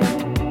alone.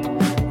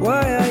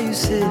 Why are you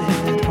sitting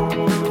at home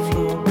on the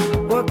floor?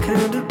 What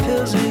kind of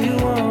pills are you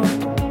on?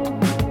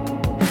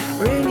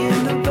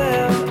 Ringing the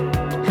bell,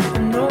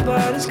 and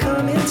nobody's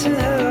coming to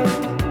help.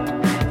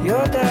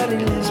 Your daddy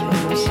lives by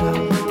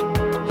himself.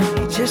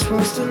 He just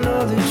wants to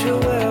know that you're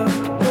well.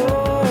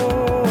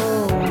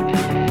 Oh,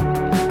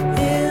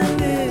 in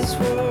this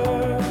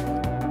world.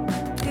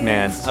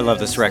 Man, I love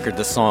this record,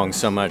 the song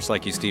so much.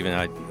 Like you, Stephen,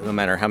 no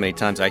matter how many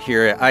times I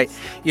hear it,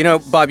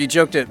 Bob, you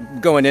joked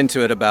it going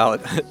into it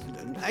about,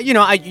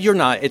 you're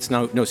not. It's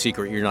no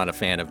secret you're not a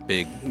fan of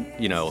big,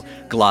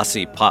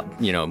 glossy pop,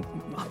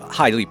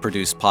 highly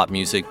produced pop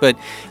music. But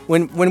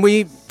when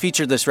we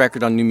featured this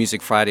record on New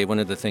Music Friday, one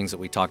of the things that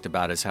we talked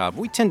about is how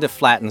we tend to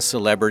flatten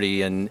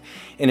celebrity, and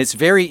it's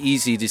very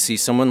easy to see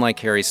someone like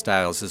Harry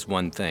Styles as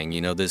one thing.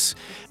 This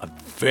a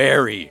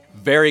very,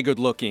 very good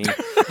looking.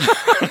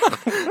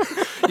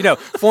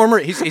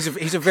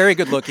 He's a very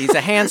good look. He's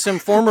a handsome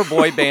former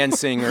boy band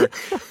singer.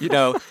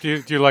 Do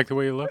you like the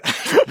way you look?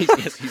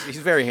 He's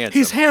very handsome.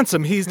 He's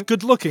handsome. He's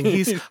good looking.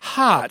 He's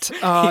hot.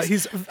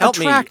 He's Help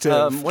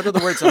attractive. Me. What are the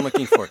words I'm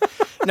looking for?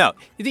 No,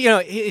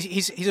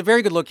 he's a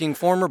very good looking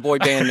former boy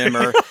band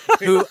member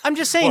who I'm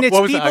just saying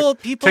people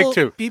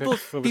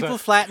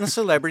flatten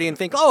celebrity and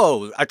think,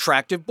 oh,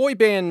 attractive boy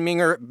band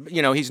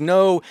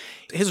minger.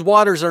 His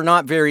waters are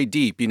not very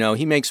deep.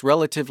 He makes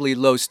relatively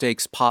low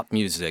stakes pop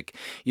music.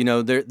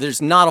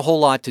 There's not a whole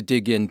lot to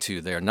dig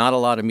into there, not a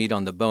lot of meat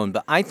on the bone.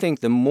 But I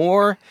think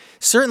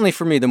certainly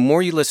for me, the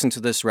more you listen to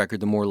this record,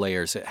 the more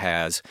layers it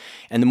has,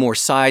 and the more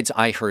sides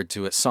I heard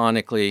to it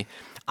sonically.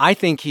 I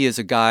think he is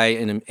a guy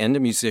and a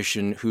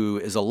musician who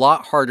is a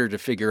lot harder to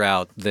figure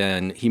out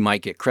than he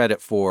might get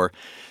credit for,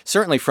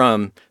 certainly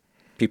from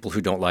people who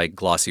don't like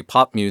glossy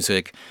pop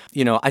music.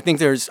 I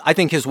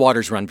think his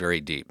waters run very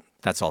deep.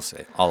 That's all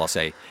I'll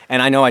say.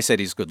 And I know I said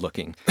he's good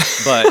looking,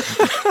 but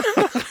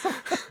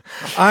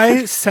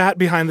I sat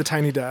behind the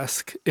tiny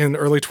desk in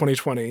early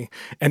 2020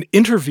 and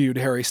interviewed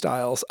Harry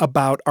Styles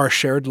about our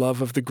shared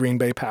love of the Green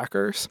Bay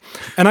Packers.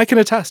 And I can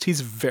attest,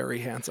 he's very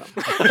handsome.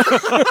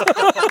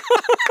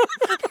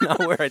 Not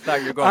where I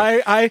thought you were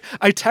going. I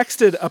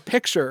texted a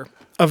picture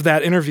of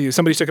that interview.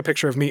 Somebody took a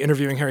picture of me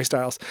interviewing Harry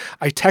Styles.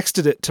 I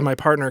texted it to my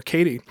partner,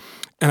 Katie,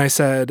 and I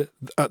said,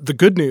 the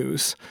good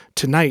news,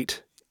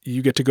 tonight,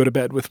 you get to go to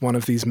bed with one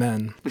of these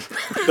men.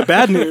 The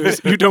bad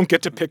news, you don't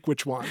get to pick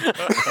which one.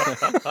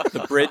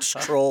 The bridge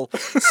troll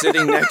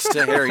sitting next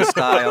to Harry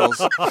Styles.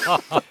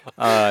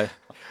 I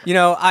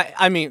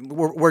mean,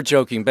 we're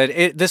joking, but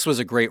this was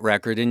a great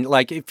record. And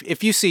like,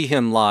 if you see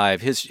him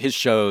live, his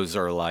shows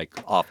are like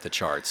off the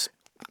charts.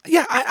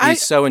 Yeah,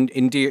 he's so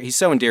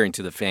endearing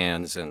to the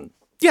fans, and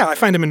yeah, I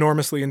find him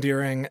enormously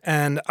endearing.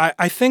 And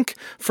I think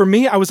for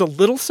me, I was a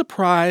little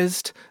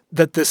surprised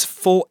that this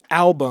full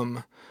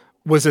album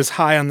was as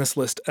high on this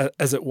list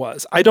as it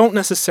was. I don't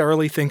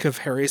necessarily think of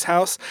Harry's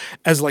House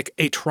as like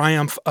a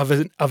triumph of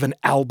an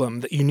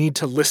album that you need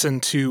to listen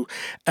to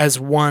as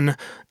one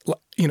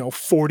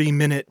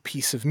 40-minute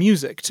piece of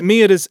music. To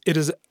me, it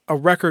is a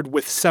record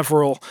with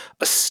several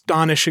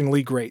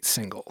astonishingly great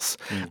singles.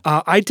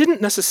 I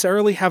didn't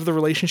necessarily have the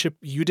relationship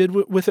you did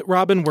with it,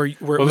 Robin, where it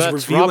was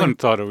revealing. Robin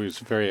thought it was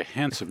a very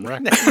handsome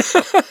record.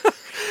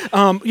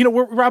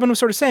 Where Robin was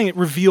sort of saying it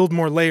revealed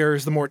more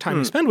layers the more time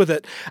you spend with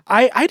it.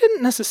 I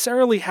didn't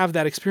necessarily have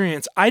that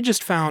experience. I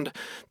just found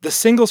the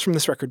singles from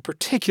this record,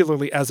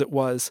 particularly As It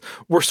Was,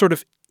 were sort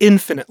of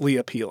infinitely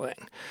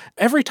appealing.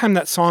 Every time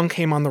that song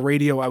came on the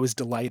radio, I was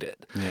delighted.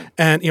 Yeah.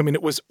 And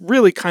it was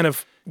really kind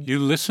of. You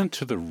listen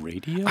to the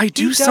radio? I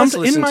do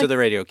listen to the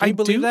radio. Can you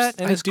believe that?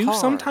 I do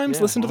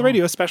sometimes listen to the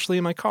radio, especially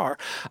in my car.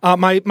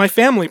 My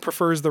family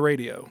prefers the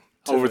radio.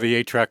 Over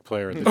the 8-track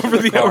player. Over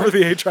the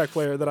 8-track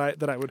player that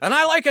I would. And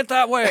I like it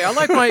that way. I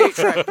like my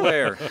 8-track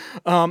player.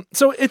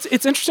 So it's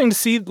interesting to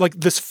see like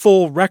this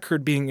full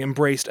record being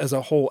embraced as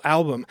a whole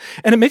album.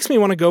 And it makes me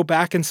want to go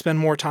back and spend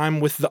more time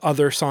with the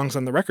other songs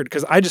on the record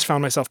because I just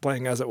found myself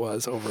playing As It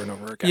Was over and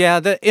over again. Yeah,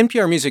 the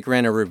NPR Music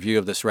ran a review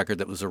of this record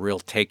that was a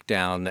real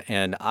takedown.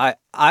 And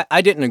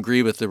I didn't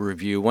agree with the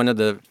review. One of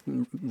the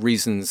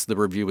reasons the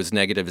review was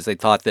negative is they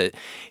thought that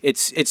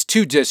it's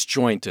too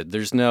disjointed.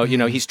 There's no,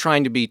 he's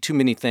trying to be too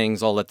many things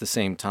all at the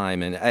same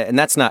time, and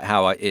that's not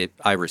how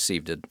I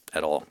received it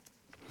at all.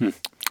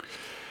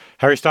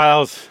 Harry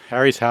Styles,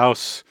 Harry's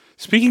House.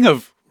 Speaking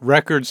of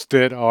records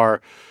that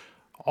are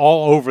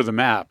all over the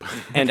map.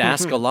 And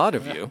ask a lot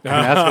of you.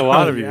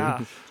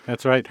 Yeah.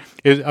 That's right.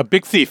 A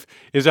Big Thief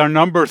is our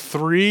number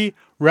 3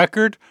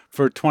 record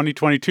for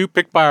 2022,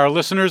 picked by our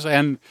listeners,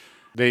 and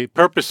they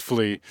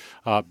purposefully,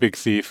 Big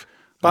Thief.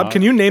 Bob,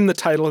 can you name the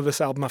title of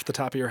this album off the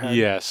top of your head?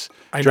 Yes.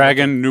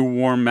 Dragon, New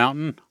Warm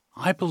Mountain,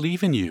 I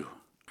Believe in You.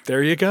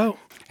 There you go.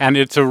 And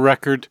it's a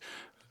record,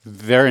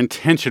 their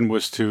intention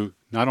was to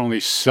not only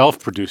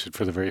self-produce it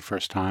for the very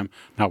first time,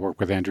 not work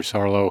with Andrew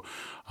Sarlo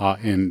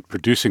in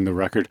producing the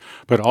record,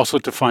 but also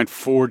to find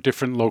 4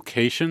 different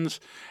locations.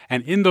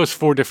 And in those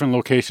 4 different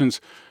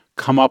locations,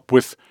 come up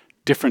with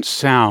different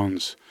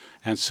sounds.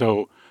 And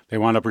so they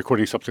wound up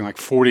recording something like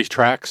 40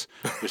 tracks.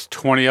 There's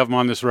 20 of them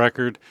on this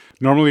record.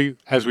 Normally,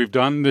 as we've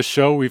done this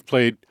show, we've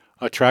played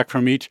a track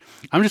from each.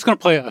 I'm just going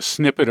to play a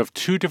snippet of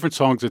 2 different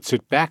songs that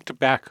sit back to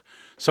back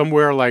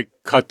somewhere like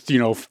cut,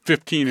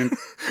 15 and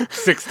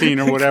 16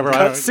 or whatever.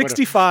 Cut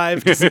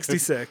 65 to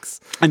 66.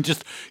 And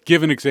just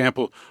give an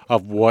example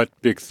of what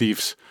Big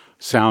Thief's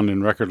sound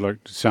and record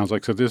sounds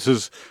like. So this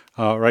is,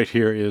 right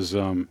here is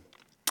a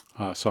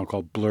song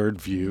called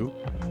Blurred View.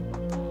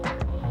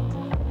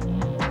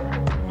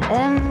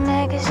 M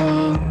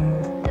magazine,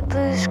 the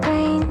blue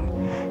screen,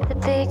 the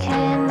big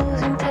hand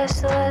moving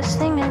past the last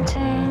thing and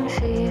turn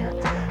for you,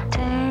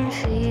 turn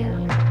for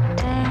you,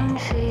 turn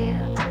for you,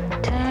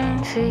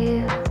 turn for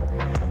you.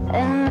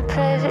 And the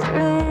private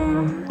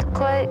room, the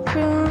quiet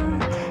room,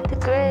 the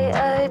gray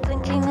eye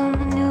blinking on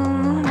the new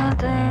moon. I'll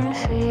burn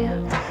for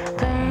you,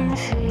 burn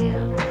for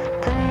you,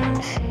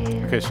 burn for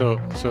you. Okay, so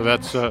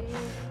that's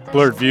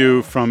Blurred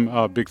View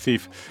from Big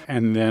Thief,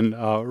 and then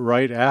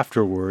right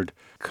afterward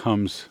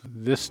comes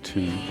this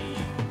tune.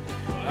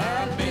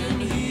 I've been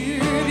here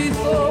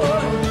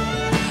before,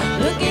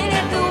 looking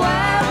at the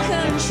wild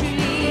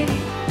country,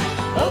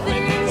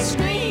 opening the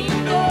screen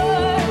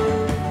door,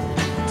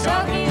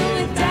 talking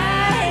with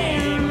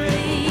Diane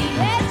Reed.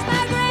 That's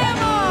my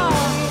grandma.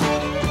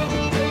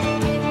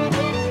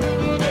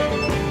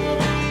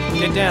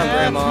 Get down,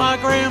 Grandma. That's my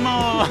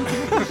grandma.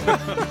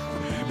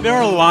 There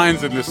are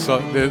lines in this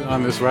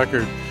on this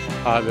record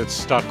that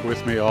stuck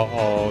with me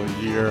all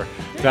year.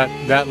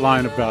 That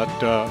line about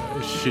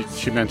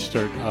she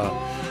mentioned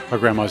her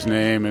grandma's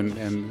name and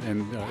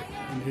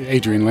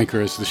Adrienne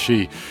Linker is the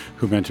she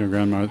who mentioned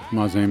her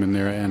grandma's name in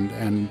there,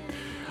 and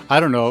I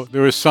don't know,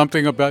 there was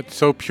something about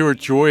so pure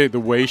joy the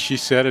way she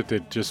said it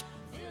that just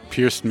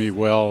pierced me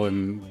well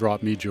and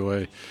brought me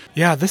joy.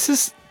 Yeah, this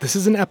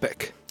is an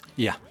epic.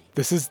 Yeah.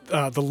 This is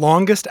the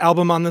longest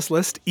album on this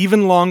list,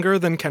 even longer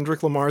than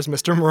Kendrick Lamar's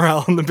Mr.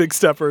 Morale and the Big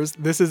Steppers.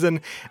 This is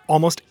an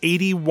almost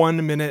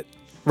 81-minute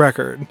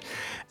record.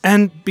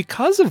 And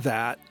because of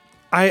that,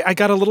 I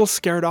got a little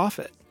scared off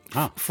it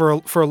for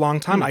a long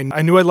time.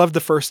 I knew I loved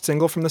the first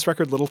single from this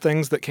record, Little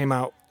Things, that came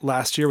out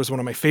last year. It was one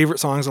of my favorite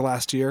songs of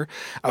last year.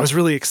 I was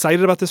really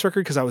excited about this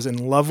record because I was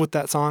in love with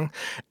that song.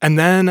 And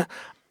then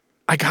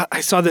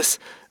I saw this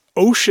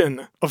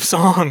ocean of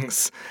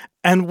songs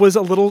and was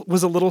a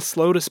little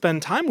slow to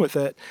spend time with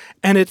it.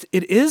 And it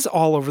is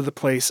all over the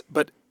place,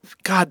 but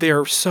God, they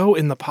are so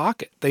in the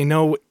pocket. They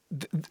know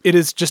it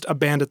is just a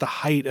band at the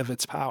height of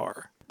its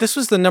power. This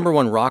was the number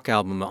 1 rock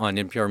album on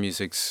NPR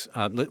Music's.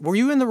 Were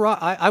you in the rock?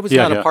 I was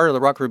not a part of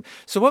the rock group.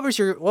 So what was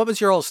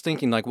your all's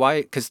thinking? Like,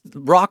 why? Because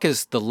rock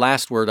is the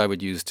last word I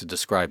would use to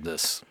describe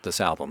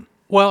this album.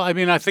 Well, I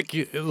mean, I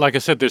think, like I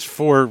said, there's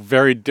 4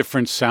 very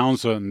different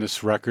sounds on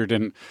this record,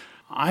 and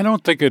I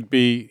don't think it'd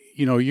be,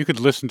 you could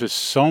listen to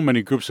so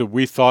many groups that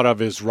we thought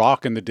of as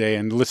rock in the day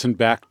and listen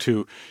back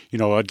to,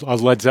 a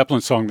Led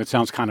Zeppelin song that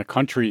sounds kind of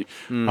country.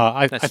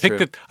 I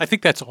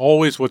think that's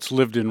always what's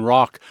lived in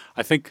rock.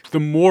 I think the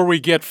more we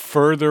get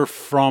further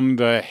from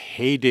the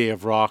heyday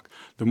of rock,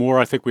 the more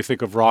I think we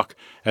think of rock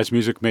as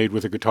music made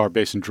with a guitar,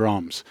 bass, and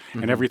drums.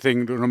 Mm-hmm. And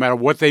everything, no matter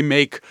what they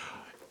make,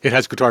 it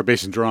has guitar,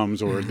 bass, and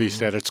drums, or at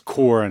least at its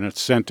core and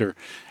its center.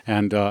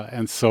 And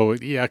so,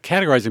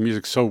 categorizing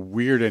music's so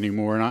weird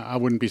anymore, and I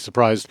wouldn't be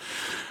surprised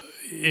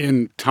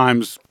in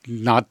times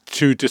not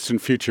too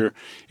distant future,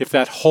 if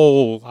that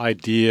whole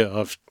idea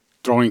of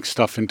throwing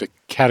stuff into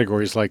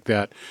categories like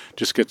that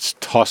just gets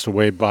tossed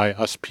away by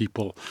us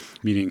people,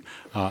 meaning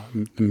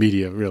the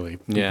media, really.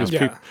 Yeah.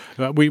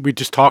 Because we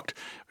just talked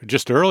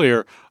just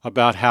earlier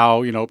about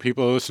how,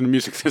 people listen to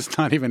music that's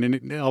not even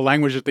in a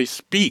language that they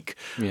speak.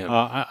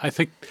 Yeah. I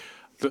think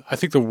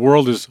the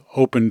world is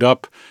opened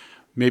up.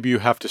 Maybe you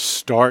have to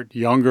start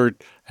younger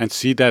and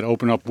see that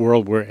open up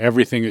world where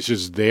everything is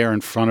just there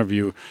in front of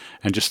you,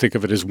 and just think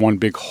of it as one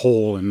big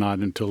whole and not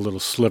into little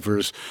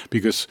slivers.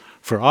 Because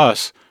for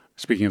us,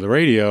 speaking of the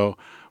radio,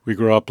 we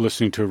grew up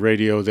listening to a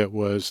radio that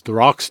was the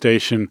rock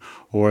station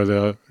or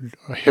the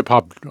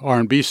hip-hop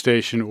R&B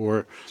station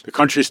or the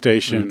country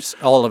station.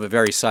 All of it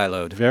very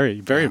siloed. Very,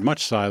 very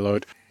much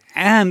siloed.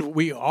 And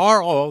we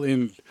are all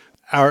in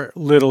our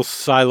little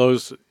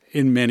silos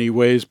in many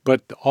ways,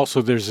 but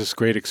also there's this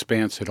great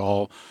expanse. It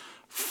all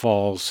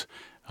falls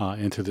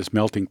into this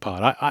melting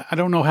pot. I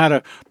don't know how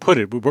to put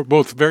it. We're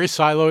both very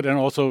siloed and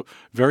also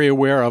very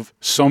aware of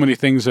so many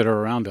things that are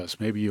around us.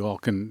 Maybe you all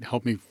can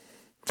help me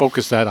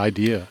focus that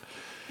idea.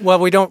 Well,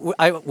 we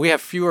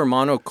have fewer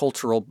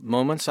monocultural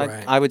moments,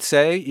 I would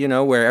say,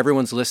 where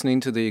everyone's listening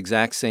to the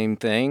exact same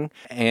thing.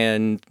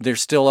 And there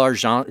still are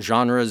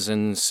genres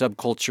and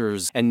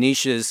subcultures and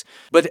niches,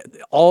 but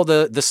all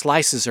the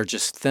slices are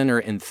just thinner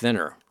and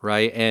thinner,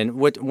 right? And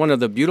one of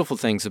the beautiful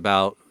things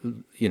about,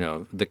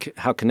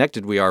 how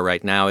connected we are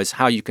right now is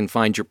how you can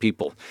find your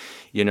people.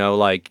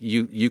 Like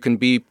you can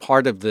be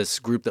part of this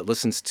group that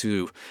listens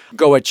to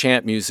Goa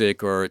chant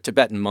music or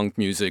Tibetan monk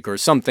music or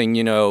something,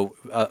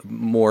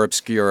 more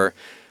obscure,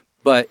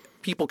 but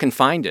people can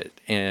find it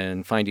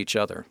and find each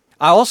other.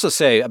 I also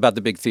say about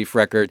the Big Thief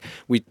record,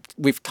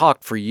 we've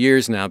talked for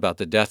years now about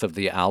the death of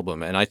the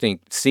album, and I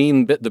think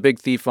seeing the Big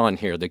Thief on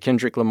here, the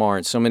Kendrick Lamar,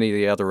 and so many of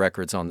the other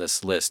records on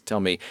this list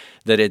tell me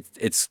that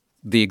it's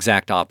the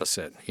exact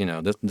opposite.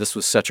 This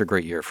was such a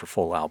great year for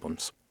full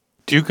albums.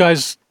 Do you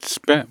guys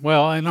I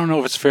don't know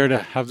if it's fair to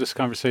have this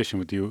conversation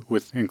with you,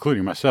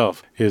 including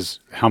myself, is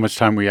how much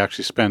time we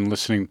actually spend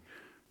listening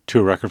to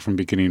a record from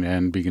beginning to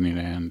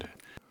end.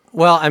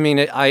 Well, I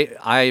mean,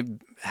 I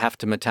have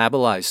to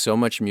metabolize so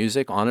much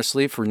music,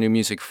 honestly, for New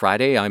Music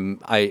Friday.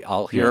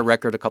 I'll hear a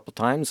record a couple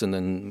times and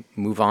then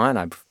move on.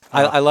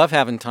 I love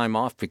having time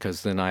off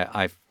because then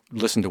I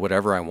listen to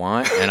whatever I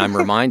want and I'm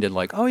reminded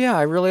like, oh yeah,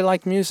 I really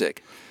like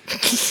music.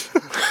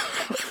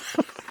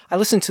 I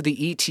listened to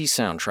the E.T.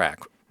 soundtrack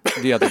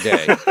the other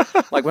day,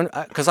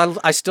 because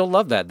I still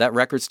love that. That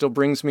record still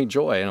brings me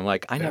joy, and I'm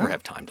like, I never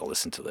have time to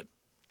listen to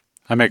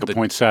I make a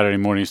point Saturday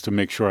mornings to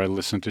make sure I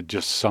listen to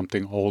just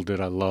something old that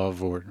I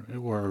love or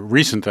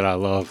recent that I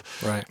love,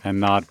 right,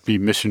 and not be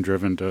mission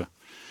driven to.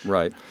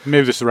 Right.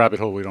 Maybe this is a rabbit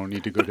hole we don't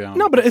need to go down.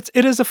 No, but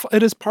it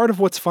is part of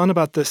what's fun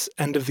about this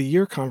end of the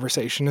year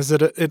conversation is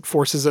that it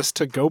forces us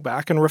to go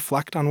back and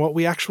reflect on what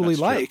we actually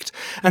liked.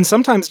 And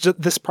sometimes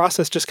this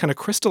process just kind of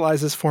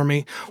crystallizes for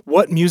me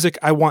what music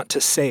I want to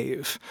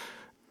save,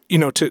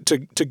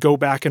 to go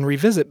back and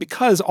revisit,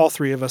 because all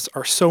three of us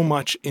are so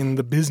much in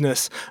the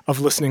business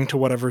of listening to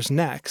whatever's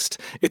next.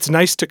 It's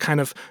nice to kind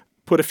of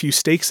put a few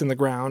stakes in the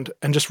ground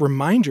and just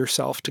remind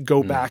yourself to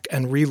go back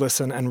and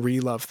re-listen and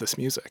re-love this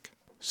music.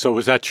 So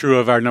was that true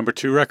of our number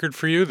 2 record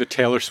for you, the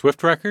Taylor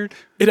Swift record?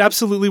 It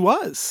absolutely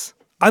was.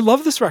 I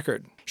love this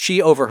record.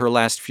 She, over her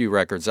last few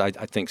records, I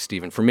think,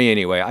 Stephen, for me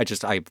anyway,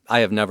 I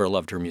have never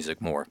loved her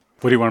music more.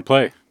 What do you want to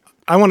play?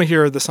 I want to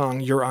hear the song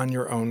You're on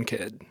Your Own,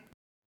 Kid.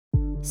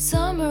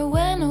 Summer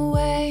went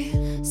away,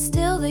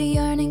 still the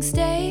yearning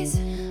stays.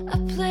 I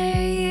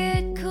play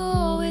it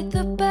cool with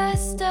the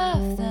best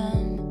of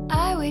them.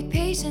 I wait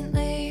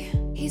patiently,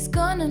 he's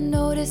gonna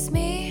notice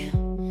me.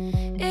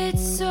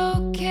 It's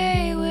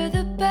okay, we're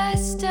the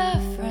best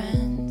of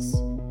friends.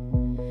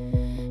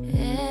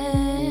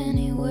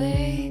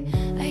 Anyway,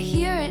 I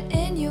hear it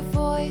in your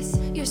voice.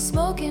 You're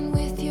smoking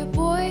with your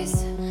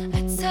boys.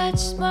 I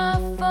touch my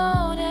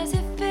phone as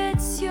if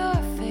it's your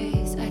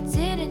face. I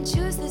didn't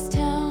choose this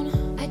town.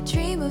 I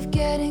dream of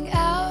getting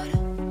out.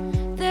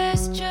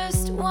 There's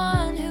just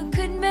one who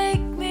could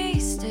make me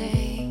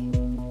stay.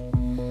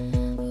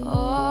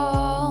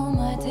 All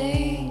my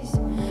days,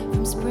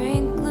 from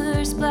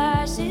sprinkler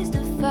splashes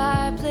to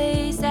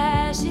fireplace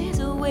ashes,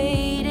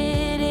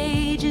 awaited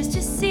ages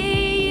to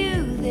see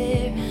you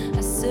there.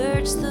 I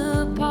searched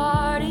the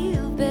party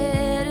of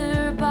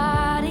better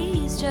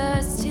bodies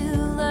just to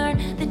learn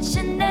that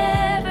you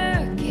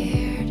never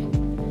cared.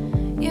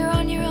 You're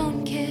on your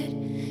own, kid.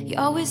 You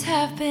always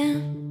have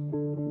been.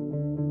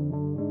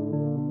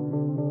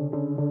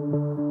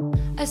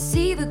 I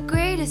see the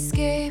great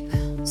escape.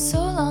 So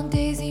long,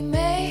 Daisy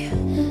May.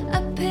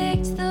 I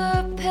picked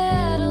the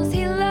petals.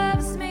 He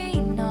loves me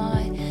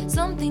not.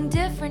 Something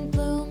different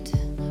bloomed,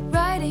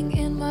 writing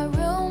in my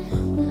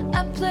room.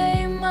 I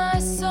play my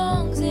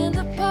songs in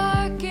the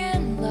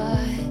parking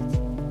lot.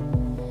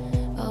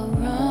 I'll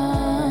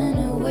run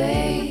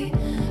away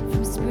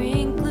from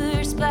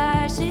sprinkler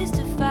splashes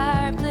to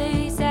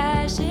fireplace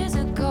ashes.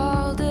 I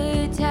called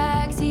a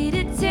taxi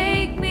to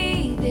take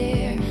me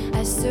there.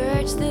 I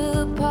searched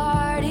the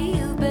party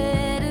of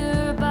bed.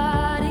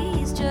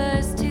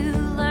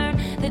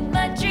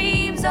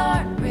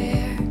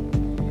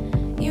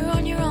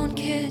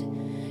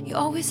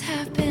 always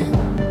have been.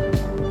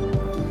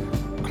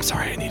 I'm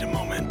sorry, I need a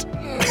moment.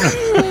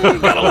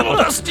 Got a little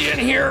dusty in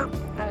here.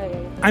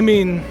 I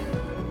mean,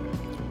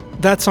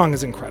 that song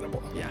is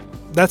incredible. Yeah.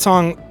 That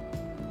song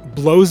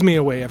blows me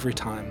away every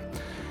time.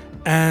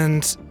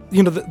 And,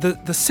 you know,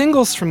 the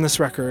singles from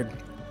this record,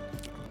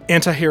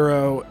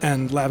 Antihero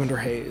and Lavender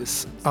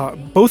Haze,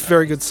 both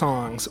very good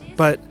songs,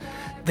 but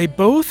they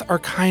both are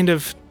kind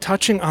of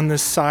touching on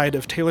this side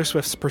of Taylor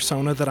Swift's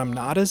persona that I'm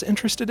not as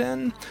interested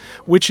in,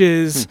 which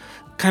is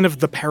kind of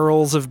the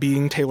perils of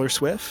being Taylor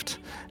Swift.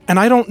 And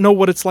I don't know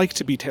what it's like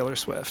to be Taylor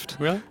Swift.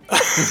 Really?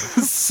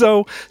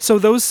 So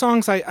those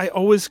songs I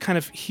always kind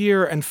of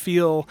hear and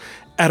feel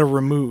at a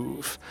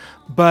remove.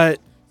 But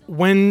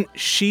when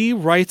she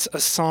writes a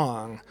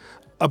song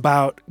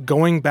about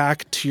going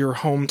back to your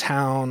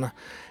hometown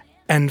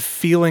and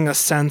feeling a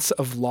sense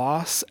of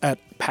loss at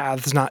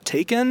paths not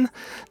taken,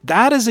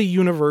 that is a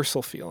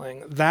universal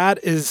feeling.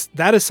 That is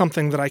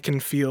something that I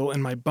can feel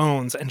in my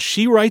bones. And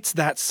she writes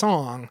that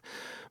song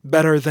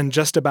better than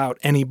just about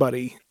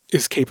anybody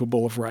is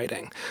capable of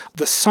writing.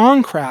 The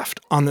songcraft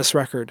on this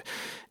record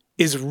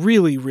is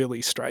really,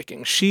 really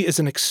striking. She is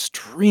an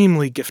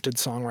extremely gifted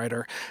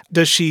songwriter.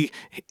 Does she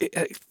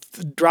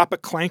drop a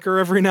clanker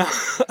every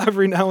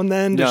now and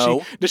then?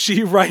 No. Does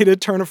she write a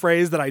turn of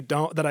phrase that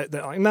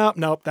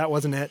nope, that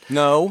wasn't it?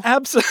 No.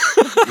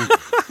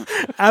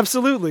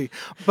 Absolutely.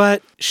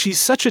 But she's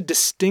such a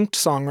distinct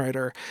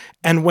songwriter,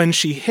 and when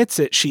she hits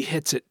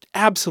it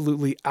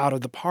absolutely out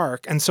of the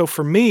park. And so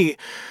for me,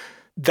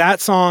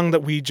 that song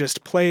that we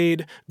just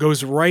played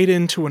goes right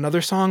into another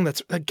song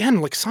that's,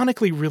 again, like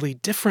sonically really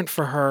different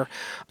for her.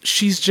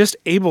 She's just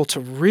able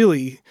to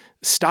really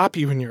stop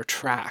you in your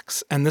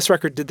tracks. And this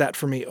record did that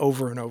for me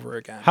over and over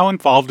again. How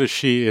involved is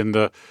she in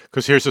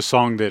because here's a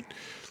song that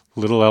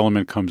little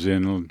element comes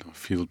in, a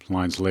few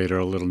lines later,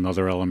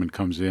 another element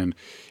comes in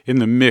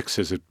the mix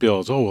as it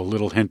builds. Oh, a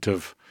little hint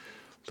of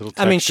little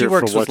texture. I mean, she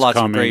works for with what's lots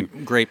coming.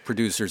 of great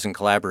producers and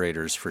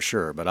collaborators for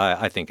sure, but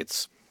I think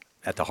it's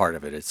at the heart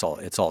of it. It's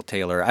all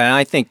Taylor. And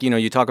I think,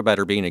 you talk about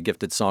her being a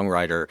gifted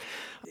songwriter.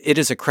 It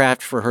is a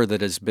craft for her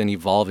that has been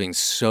evolving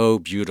so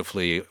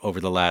beautifully over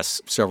the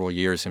last several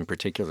years in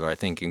particular, I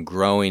think, and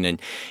growing.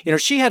 And,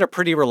 she had a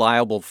pretty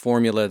reliable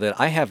formula that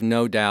I have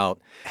no doubt,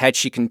 had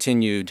she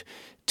continued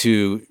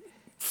to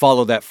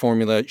follow that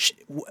formula, she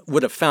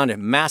would have found a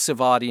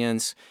massive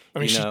audience. I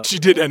mean, she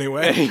did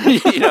anyway.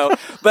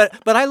 But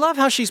I love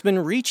how she's been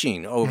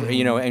reaching over,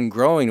 and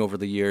growing over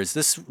the years.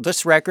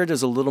 This record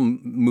is a little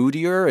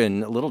moodier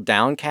and a little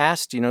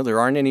downcast. There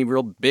aren't any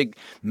real big,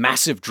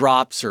 massive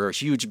drops or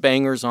huge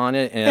bangers on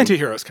it. And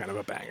Antihero's kind of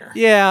a banger.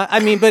 Yeah, I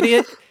mean, but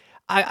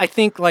I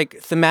think like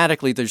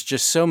thematically, there's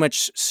just so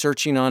much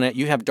searching on it.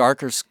 You have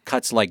darker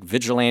cuts like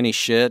Vigilante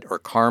Shit or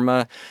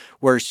Karma,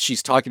 where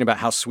she's talking about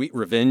how sweet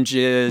revenge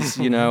is.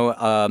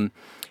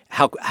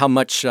 How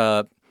much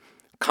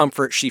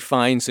comfort she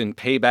finds in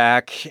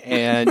payback,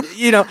 and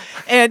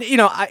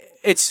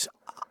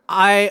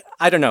I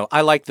don't know.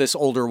 I like this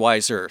older,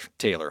 wiser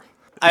Taylor.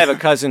 I have a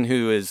cousin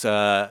who is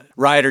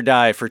ride or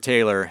die for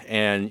Taylor,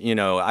 and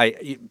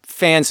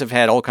fans have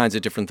had all kinds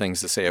of different things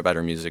to say about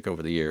her music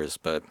over the years,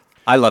 but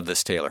I love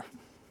this Taylor.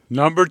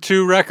 Number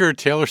 2 record,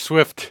 Taylor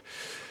Swift.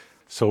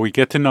 So we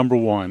get to number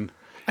 1.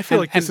 I feel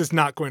like this is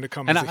not going to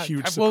come as a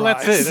huge surprise. Well,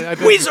 that's it.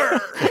 Weezer!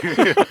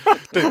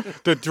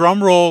 the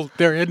drum roll,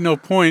 there is no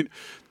point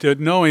to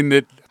knowing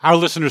that our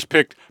listeners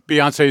picked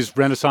Beyonce's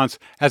Renaissance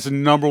as the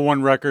number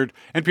 1 record.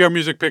 NPR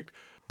Music picked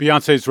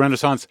Beyonce's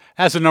Renaissance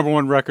as the number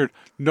 1 record.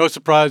 No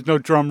surprise, no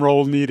drum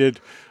roll needed.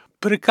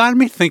 But it got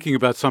me thinking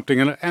about something,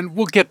 and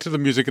we'll get to the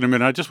music in a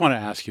minute. I just want to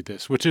ask you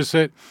this, which is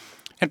that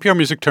NPR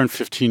Music turned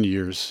 15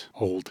 years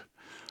old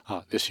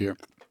this year.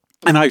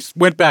 And I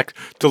went back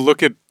to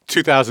look at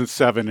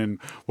 2007 and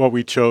what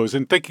we chose,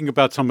 and thinking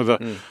about some of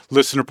the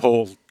listener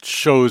poll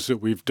shows that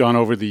we've done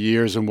over the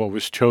years and what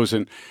was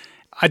chosen.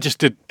 I just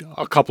did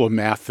a couple of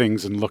math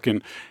things and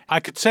looking. I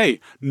could say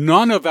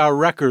none of our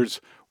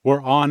records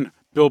were on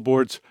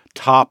Billboard's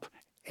top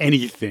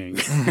anything,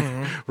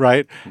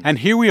 right? And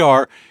here we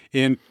are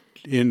in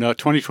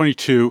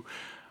 2022.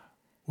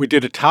 We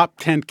did a top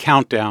 10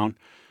 countdown.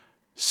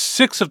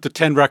 6 of the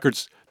 10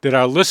 records that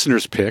our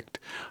listeners picked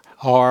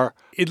are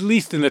at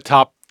least in the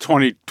top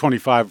 20,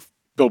 25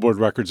 Billboard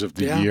records of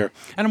the year.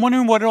 And I'm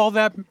wondering what all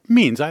that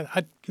means. I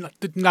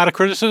not a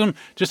criticism,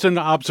 just an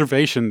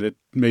observation that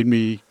made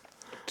me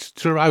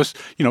sort of,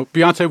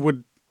 Beyonce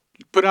would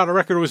put out a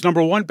record that was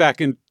number 1 back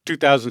in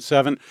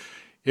 2007.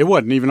 It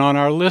wasn't even on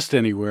our list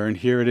anywhere. And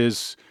here it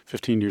is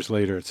 15 years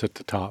later. It's at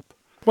the top.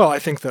 Well, I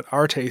think that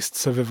our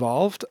tastes have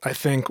evolved. I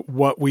think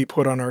what we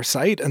put on our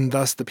site, and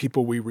thus the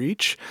people we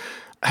reach,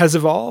 has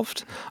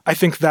evolved. I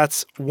think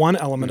that's one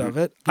element of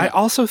it. Yeah. I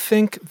also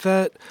think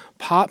that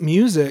pop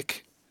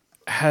music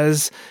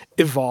has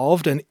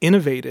evolved and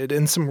innovated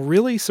in some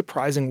really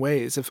surprising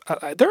ways.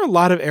 There are a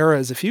lot of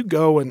eras. If you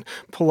go and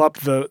pull up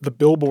the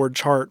Billboard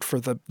chart for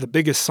the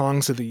biggest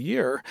songs of the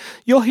year,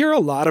 you'll hear a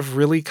lot of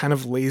really kind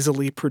of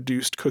lazily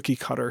produced cookie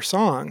cutter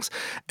songs.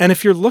 And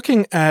if you're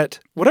looking at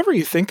whatever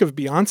you think of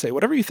Beyonce,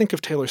 whatever you think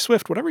of Taylor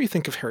Swift, whatever you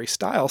think of Harry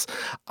Styles,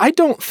 I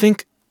don't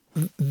think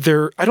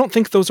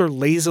those are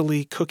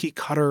lazily cookie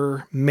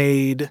cutter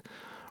made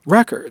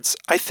records.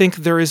 I think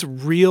there is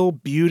real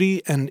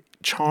beauty and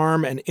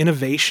charm and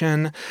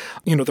innovation.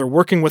 You know, they're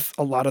working with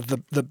a lot of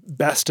the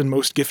best and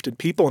most gifted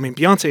people. I mean,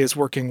 Beyonce is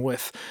working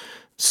with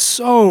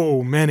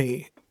so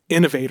many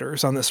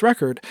innovators on this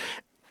record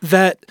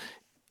that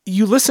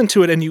you listen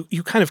to it and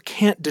you kind of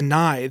can't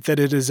deny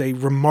that it is a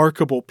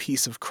remarkable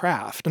piece of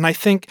craft. And I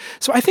think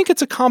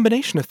it's a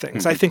combination of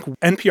things. I think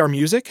NPR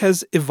Music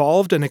has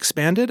evolved and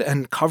expanded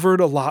and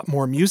covered a lot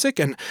more music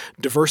and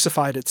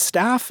diversified its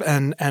staff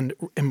and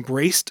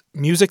embraced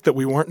music that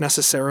we weren't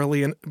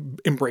necessarily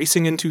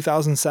embracing in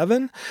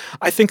 2007.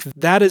 I think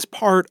that is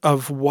part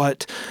of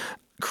what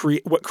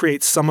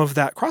creates some of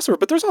that crossover.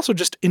 But there's also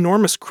just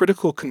enormous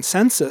critical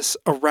consensus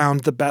around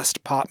the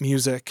best pop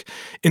music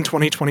in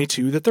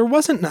 2022 that there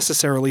wasn't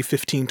necessarily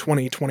 15,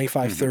 20,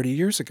 25, 30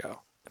 years ago.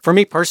 For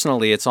me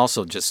personally, it's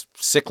also just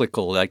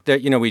cyclical. Like,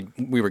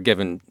 we were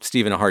giving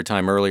Stephen a hard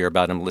time earlier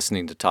about him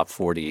listening to Top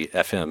 40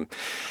 FM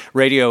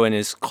radio in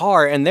his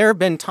car. And there have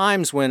been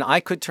times when I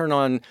could turn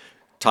on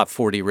Top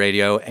 40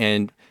 radio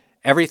and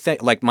everything,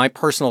 like my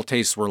personal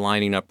tastes were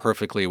lining up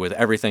perfectly with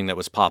everything that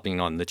was popping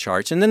on the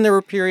charts. And then there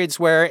were periods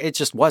where it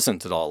just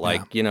wasn't at all.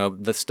 Like,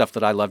 the stuff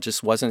that I love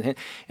just wasn't.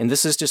 And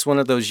this is just one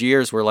of those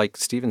years where, like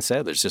Stephen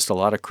said, there's just a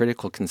lot of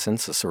critical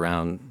consensus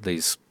around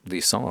these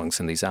songs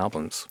and these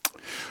albums.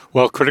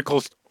 Well,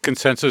 critical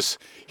consensus,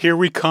 here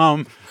we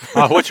come.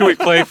 What should we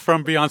play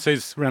from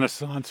Beyonce's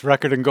Renaissance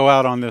record and go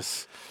out on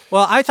this?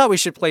 Well, I thought we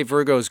should play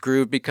Virgo's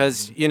Groove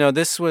because,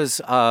 this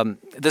was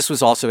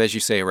also, as you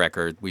say, a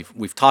record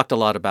we've talked a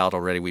lot about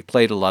already. We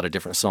played a lot of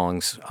different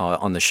songs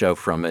on the show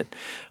from it.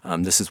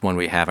 This is one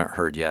we haven't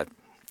heard yet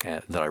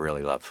that I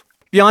really love.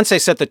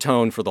 Beyonce set the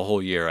tone for the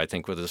whole year, I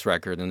think, with this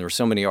record. And there were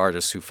so many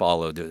artists who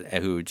followed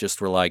who just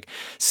were like,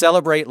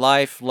 celebrate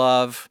life,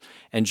 love,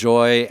 and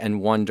joy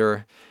and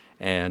wonder.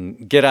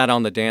 And get out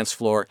on the dance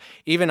floor.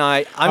 Even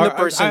I'm the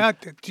person...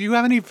 do you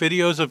have any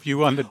videos of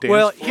you on the dance floor?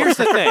 Well, floor? Here's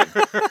the thing.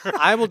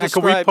 I will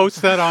describe... Can we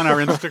post that on our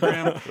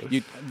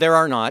Instagram? There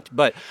are not,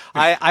 but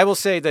I will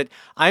say that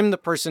I'm the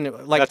person...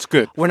 That's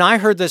good. When I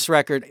heard this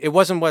record, it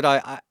wasn't what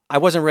I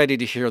wasn't ready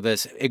to hear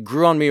this. It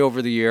grew on me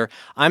over the year.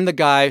 I'm the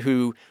guy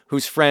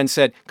whose friend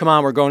said, come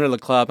on, we're going to the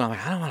club. And I'm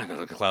like, I don't want to go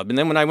to the club. And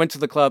then when I went to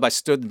the club, I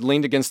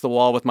leaned against the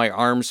wall with my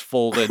arms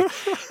folded.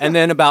 And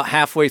then about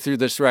halfway through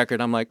this record,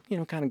 I'm like,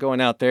 kind of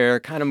going out there,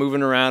 kind of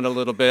moving around a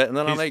little bit. And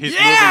then I'm like,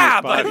 yeah,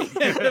 by the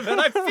end of it,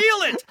 I feel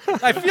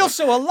it. I feel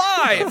so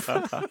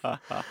alive.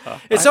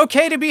 It's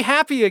okay to be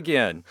happy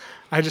again.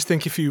 I just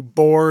think if you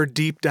bore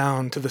deep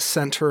down to the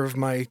center of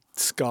my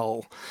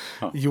skull,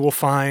 you will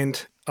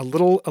find a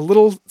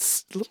little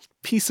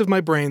piece of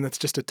my brain that's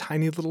just a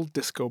tiny little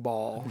disco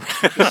ball,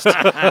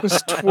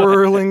 just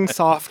twirling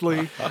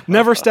softly.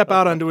 Never step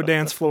out onto a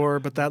dance floor,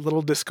 but that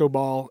little disco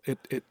ball,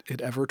 it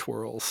ever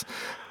twirls.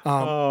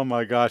 Oh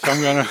my gosh,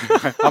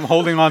 I'm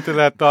holding on to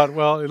that thought.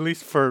 Well, at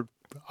least for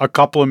a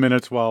couple of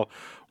minutes while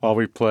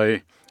we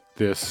play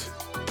this.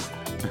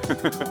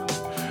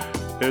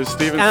 There's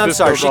Stephen's and I'm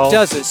sorry, ball. She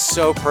does it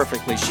so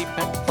perfectly. She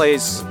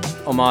plays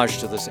homage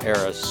to this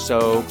era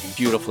so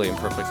beautifully and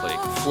perfectly.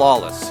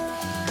 Flawless.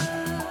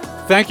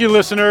 Thank you,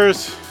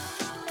 listeners.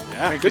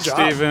 Yeah, Thank good you,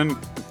 job. Stephen.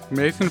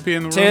 Amazing to be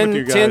in the room with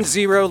you guys.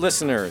 10-0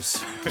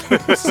 listeners.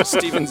 This is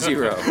Stephen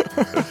 0.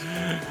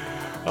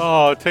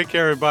 Oh, take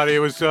care, everybody. It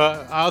was,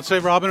 I'll say,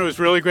 Robin, it was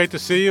really great to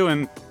see you.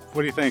 And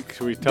what do you think?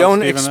 Should we tell Don't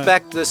Stephen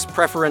expect this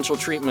preferential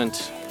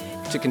treatment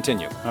to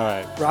continue. All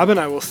right. Robin,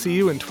 I will see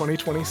you in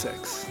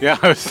 2026. Yeah,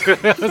 I was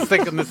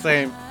thinking the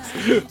same.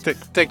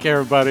 Take care,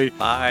 everybody.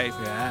 Bye.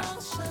 Yeah.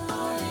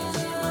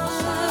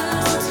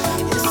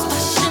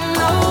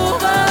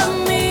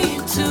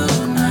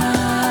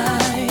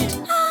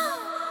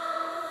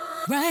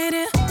 Right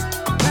here,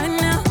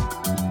 right now,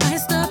 I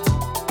stopped,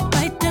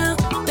 right down,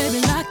 baby,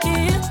 lock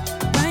in,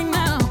 right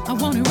now, I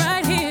want it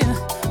right here,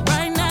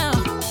 right now,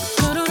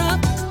 cuddled up,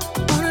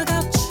 on a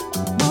couch,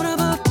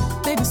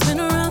 motorboat, baby, spin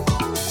around,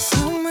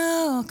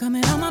 somehow,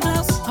 coming out my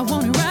blouse, I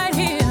want it right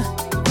here,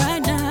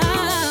 right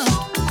now,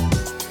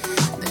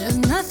 there's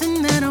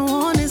nothing that I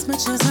want as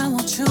much as I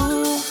want you,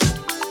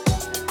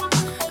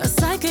 a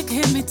psychic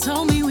hit me,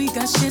 told me we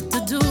got shit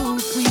to do,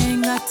 we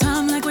ain't got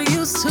time like we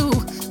used to,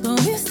 but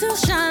we still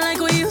shine like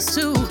we used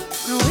to.